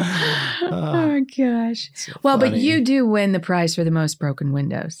 Oh gosh. So well, funny. but you do win the prize for the most broken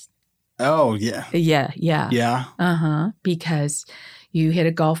windows. Oh, yeah. Yeah. Yeah. Because you hit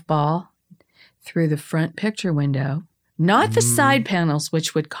a golf ball through the front picture window, not the side panels,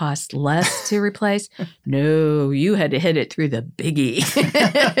 which would cost less to replace. No, you had to hit it through the biggie.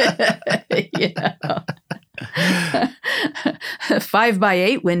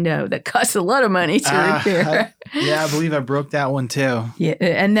 5x8 window that costs a lot of money to repair. I believe I broke that one too. Yeah,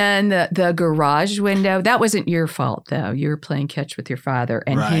 and then the garage window, that wasn't your fault though. You were playing catch with your father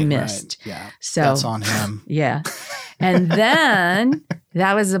and he missed. Right. Yeah, so that's on him. Yeah, and then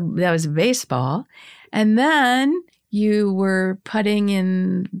that was a baseball, and then you were putting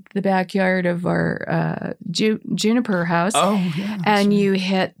in the backyard of our Juniper house. Oh, yeah. And you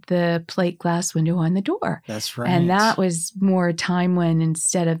hit the plate glass window on the door. That's right. And that was more a time when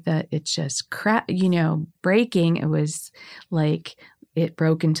instead of it just breaking, it was like it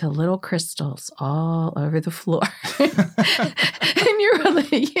broke into little crystals all over the floor. And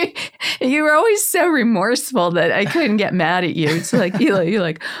you were always so remorseful that I couldn't get mad at you. It's like, you're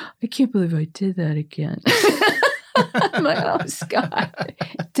like, I can't believe I did that again. I'm like, oh, Scott,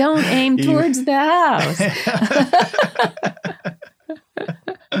 don't aim towards the house.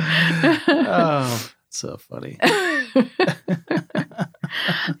 Oh, so funny.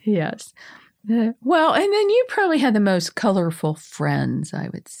 Yes. Well, and then you probably had the most colorful friends, I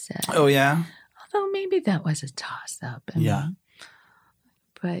would say. Oh, yeah? Although maybe that was a toss-up. Yeah.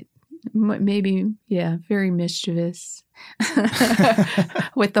 But maybe, very mischievous.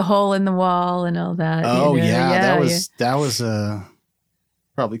 With the hole in the wall and all that. Oh, that was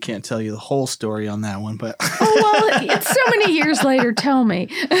probably can't tell you the whole story on that one, but. Oh, well, it's so many years later. Tell me.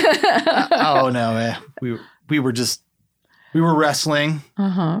 Oh, no. We were wrestling.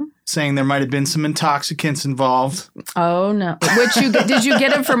 Saying there might have been some intoxicants involved. Oh, no. Did you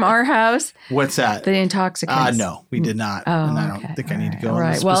get them from our house? What's that? The intoxicants? No, we did not. Oh, and I don't think I need to go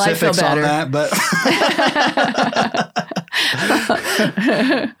into Well, I feel specifics on better. that, but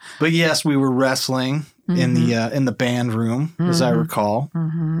but yes, we were wrestling in the band room, as I recall.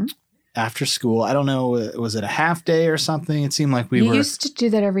 after school. I don't know, was it a half day or something? It seemed like we were used to do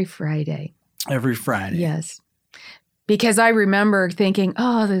that every Friday. Every Friday. Yes. Because I remember thinking,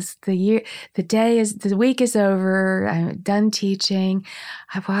 oh, the week is over. I'm done teaching.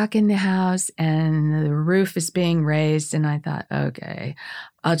 I walk in the house and the roof is being raised. And I thought, okay,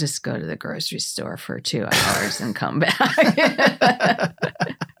 I'll just go to the grocery store for 2 hours and come back.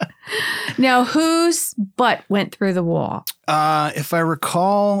 Now, whose butt went through the wall? If I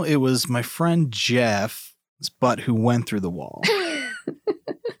recall, it was my friend Jeff's butt who went through the wall.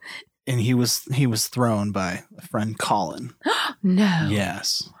 And he was thrown by a friend Colin. No.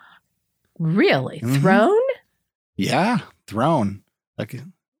 Yes. Really? Mm-hmm. Thrown? Yeah, thrown.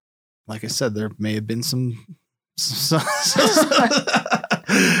 Like I said, there may have been some substances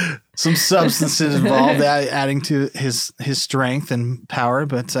involved adding to his strength and power,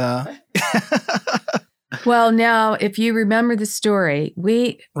 but well, now if you remember the story,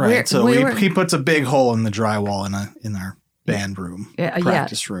 he puts a big hole in the drywall in our band room,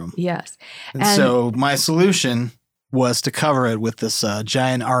 practice room. Yes. And so my solution was to cover it with this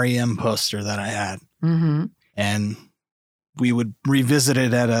giant REM poster that I had. Mm-hmm. And we would revisit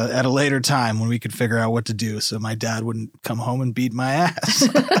it at a later time when we could figure out what to do so my dad wouldn't come home and beat my ass.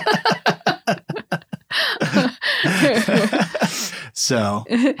 So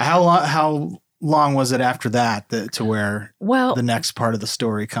how long was it after that to where the next part of the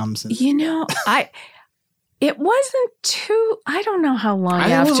story comes in? It wasn't I don't know how long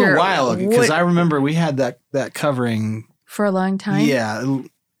after. It was a while ago, because I remember we had that covering. For a long time? Yeah. I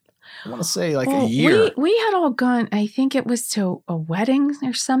want to say a year. We had all gone, I think it was to a wedding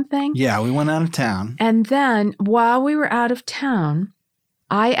or something. Yeah, we went out of town. And then while we were out of town,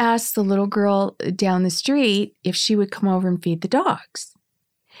 I asked the little girl down the street if she would come over and feed the dogs.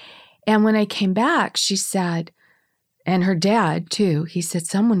 And when I came back, she said, and her dad too, he said,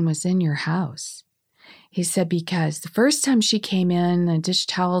 someone was in your house. He said, because the first time she came in, the dish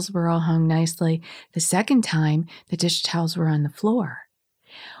towels were all hung nicely. The second time, the dish towels were on the floor.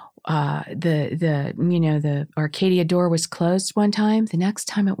 The Arcadia door was closed one time. The next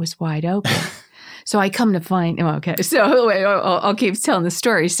time it was wide open. So I come to find, so I'll keep telling the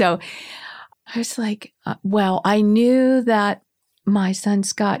story. So I was like, I knew that my son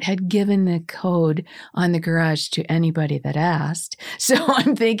Scott had given the code on the garage to anybody that asked. So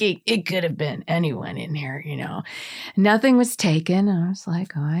I'm thinking it could have been anyone in here, Nothing was taken. And I was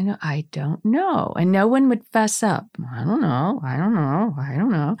like, I don't know. And no one would fess up. I don't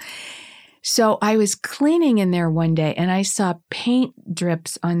know. So I was cleaning in there one day and I saw paint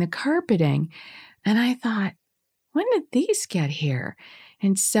drips on the carpeting. And I thought, when did these get here?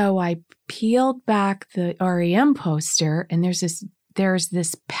 And so I peeled back the REM poster, and there's this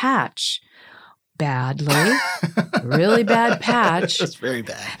patch, really bad patch. It's very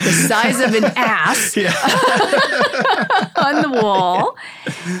bad. The size of an ass on the wall.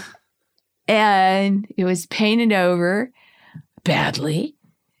 And it was painted over badly.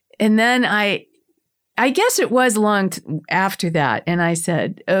 And then I guess it was long after that. And I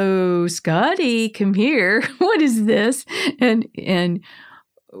said, oh, Scotty, come here. What is this? And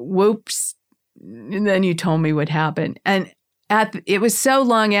whoops. And then you told me what happened. And it was so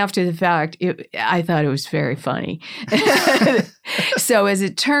long after the fact, I thought it was very funny. So as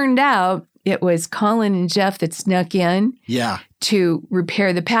it turned out, it was Colin and Jeff that snuck in to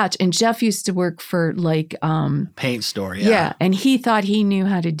repair the patch. And Jeff used to work for paint store. Yeah. And he thought he knew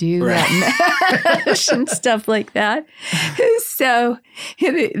how to do that mesh and stuff like that. So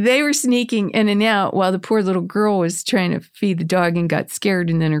they were sneaking in and out while the poor little girl was trying to feed the dog and got scared.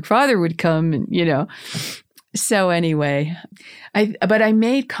 And then her father would come and, So anyway, I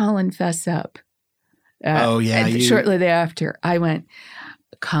made Colin fess up. Shortly thereafter, I went,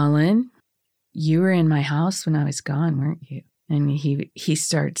 Colin, you were in my house when I was gone, weren't you? And he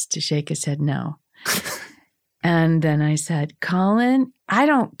starts to shake his head no. And then I said, Colin, I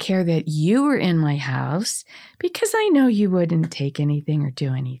don't care that you were in my house because I know you wouldn't take anything or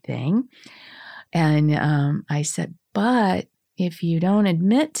do anything. And I said, but if you don't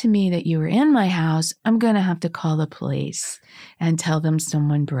admit to me that you were in my house, I'm going to have to call the police and tell them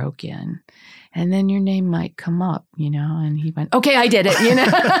someone broke in. And then your name might come up, And he went, okay, I did it,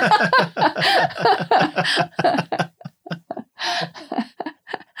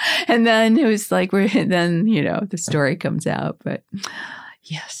 And then it was like, the story comes out. But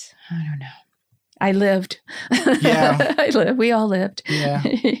yes, I don't know. I lived. Yeah. I lived. We all lived. Yeah.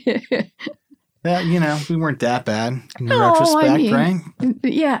 Yeah, we weren't that bad in retrospect, right?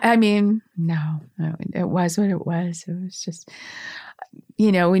 Yeah, no, it was what it was. It was just,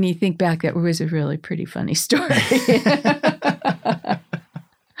 when you think back, that was a really pretty funny story.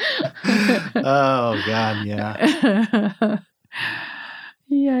 Oh, God, yeah.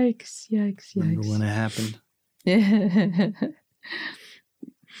 Yikes, yikes, Remember yikes. when it happened?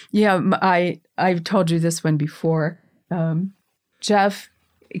 Yeah, I've told you this one before. Jeff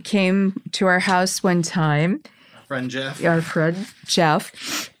came to our house one time. Our friend Jeff,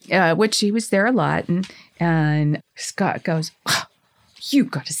 which he was there a lot. And Scott goes, oh, you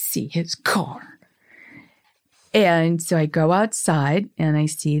got to see his car. And so I go outside and I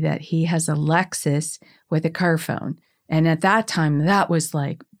see that he has a Lexus with a car phone. And at that time, that was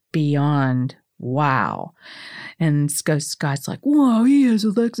like beyond wow. And Scott's like, whoa, he has a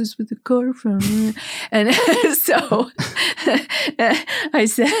Lexus with a car phone. And so I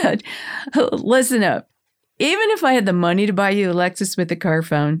said, listen up. Even if I had the money to buy you a Lexus with a car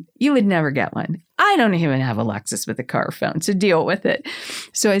phone, you would never get one. I don't even have a Lexus with a car phone, so deal with it.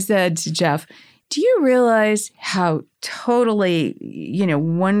 So I said to Jeff, do you realize how totally,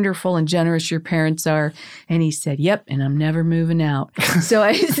 wonderful and generous your parents are? And he said, yep, and I'm never moving out. So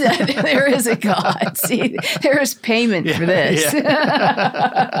I said, there is a God. See, there is payment for this.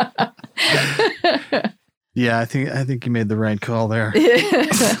 Yeah, I think you made the right call there.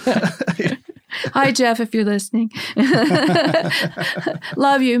 Hi, Jeff, if you're listening.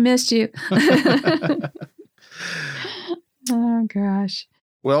 Love you, missed you. Oh, gosh.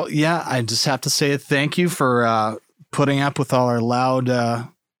 Well, yeah, I just have to say thank you for putting up with all our loud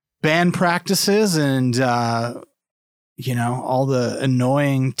band practices and, all the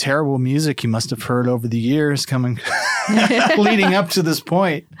annoying, terrible music you must have heard over the years coming, leading up to this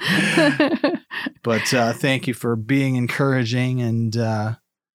point. But thank you for being encouraging, and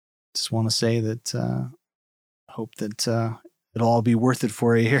just want to say that hope that it'll all be worth it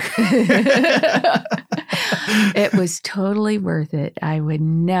for you here. It was totally worth it. I would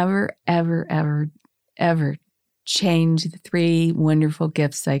never, ever, ever, ever change the 3 wonderful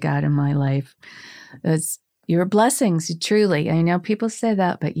gifts I got in my life. You were blessings, truly. I know people say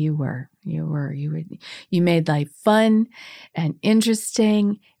that, but you were. You made life fun and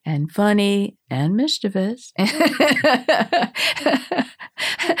interesting and funny and mischievous.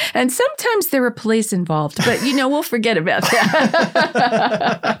 And sometimes there were police involved, but we'll forget about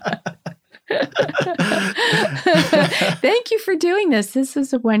that. Thank you for doing this. This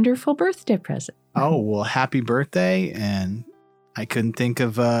is a wonderful birthday present. Oh, well, happy birthday. And I couldn't think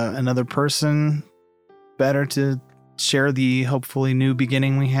of another person better to share the hopefully new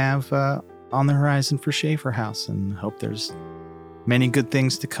beginning we have on the horizon for Schafer House, and hope there's many good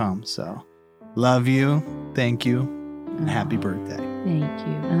things to come. So love you. Thank you. And happy birthday. Thank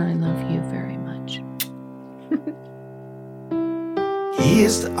you. And I love you very much.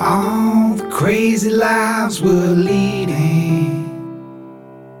 Here's to all the crazy lives we're leading.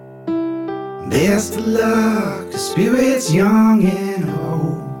 Best of luck to spirits young and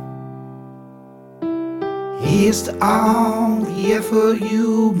old. Here's to all the effort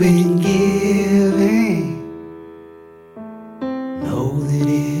you've been giving. Know that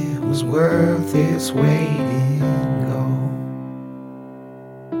it was worth its weight in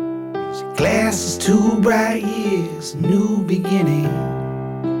gold. Glasses, 2 bright years, new beginning.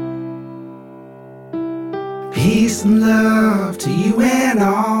 Peace and love to you and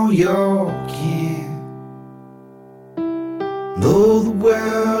all your kin. Though the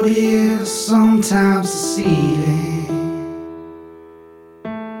world is sometimes deceiving,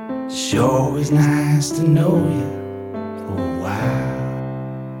 it's sure is nice to know you for a while.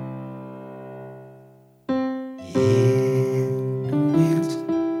 In the winter,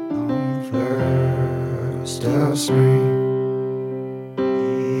 on the first of spring,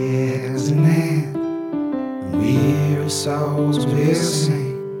 there's an end, and weary souls will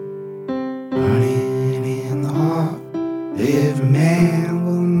sing, running in the heart. Every man,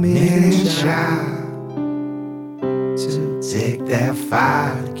 woman, and child, to take that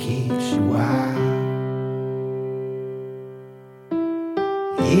fire that keeps you wild.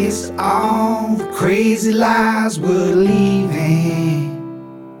 It's all the crazy lies we're leaving.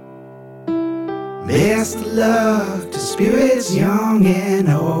 Best of luck to spirits young and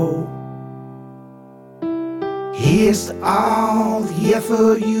old. Here's to all the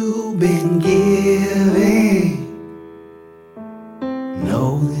effort you've been giving.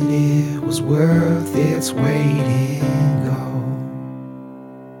 Know that it was worth its weight in gold.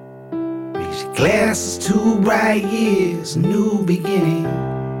 Raise your glasses, 2 bright years, a new beginning.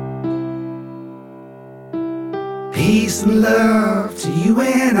 Peace and love to you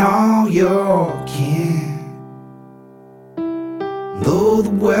and all your kin. Though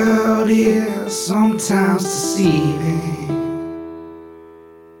the world is sometimes deceiving,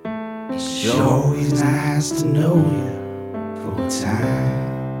 it's sure is nice to know you for a time.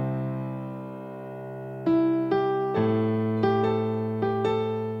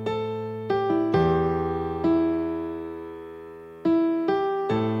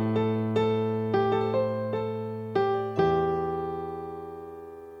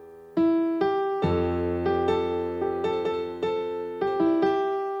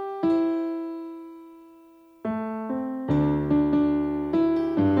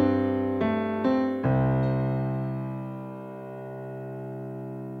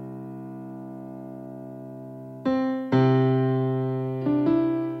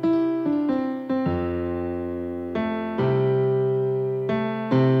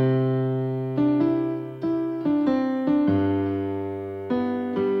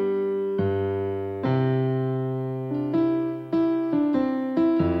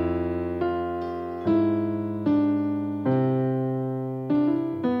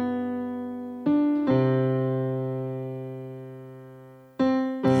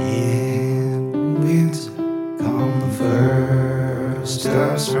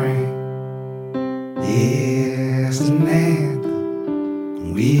 first ring. There's an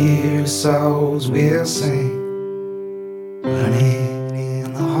anthem, weary souls will sing, running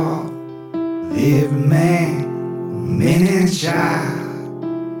in the heart of every man, woman and child,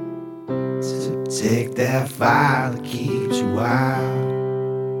 to protect that fire that keeps you wild.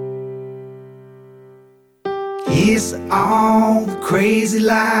 It's all the crazy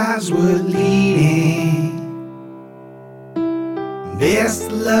lives we're leading. Best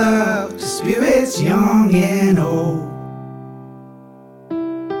of luck to spirits young and old.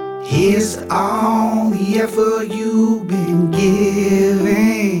 Here's all the effort you've been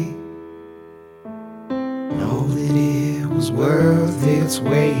giving. Know that it was worth its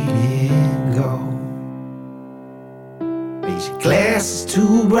weight in gold. Raise your glasses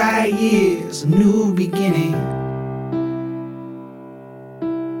to bright years, a new beginning.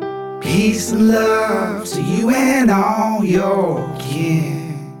 Peace and love to you and all your kin.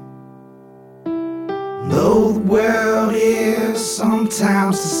 Though the world is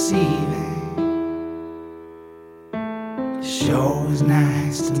sometimes deceiving, it sure is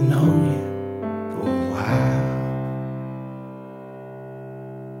nice to know you for a while.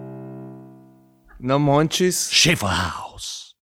 No manches. Schafer Haus.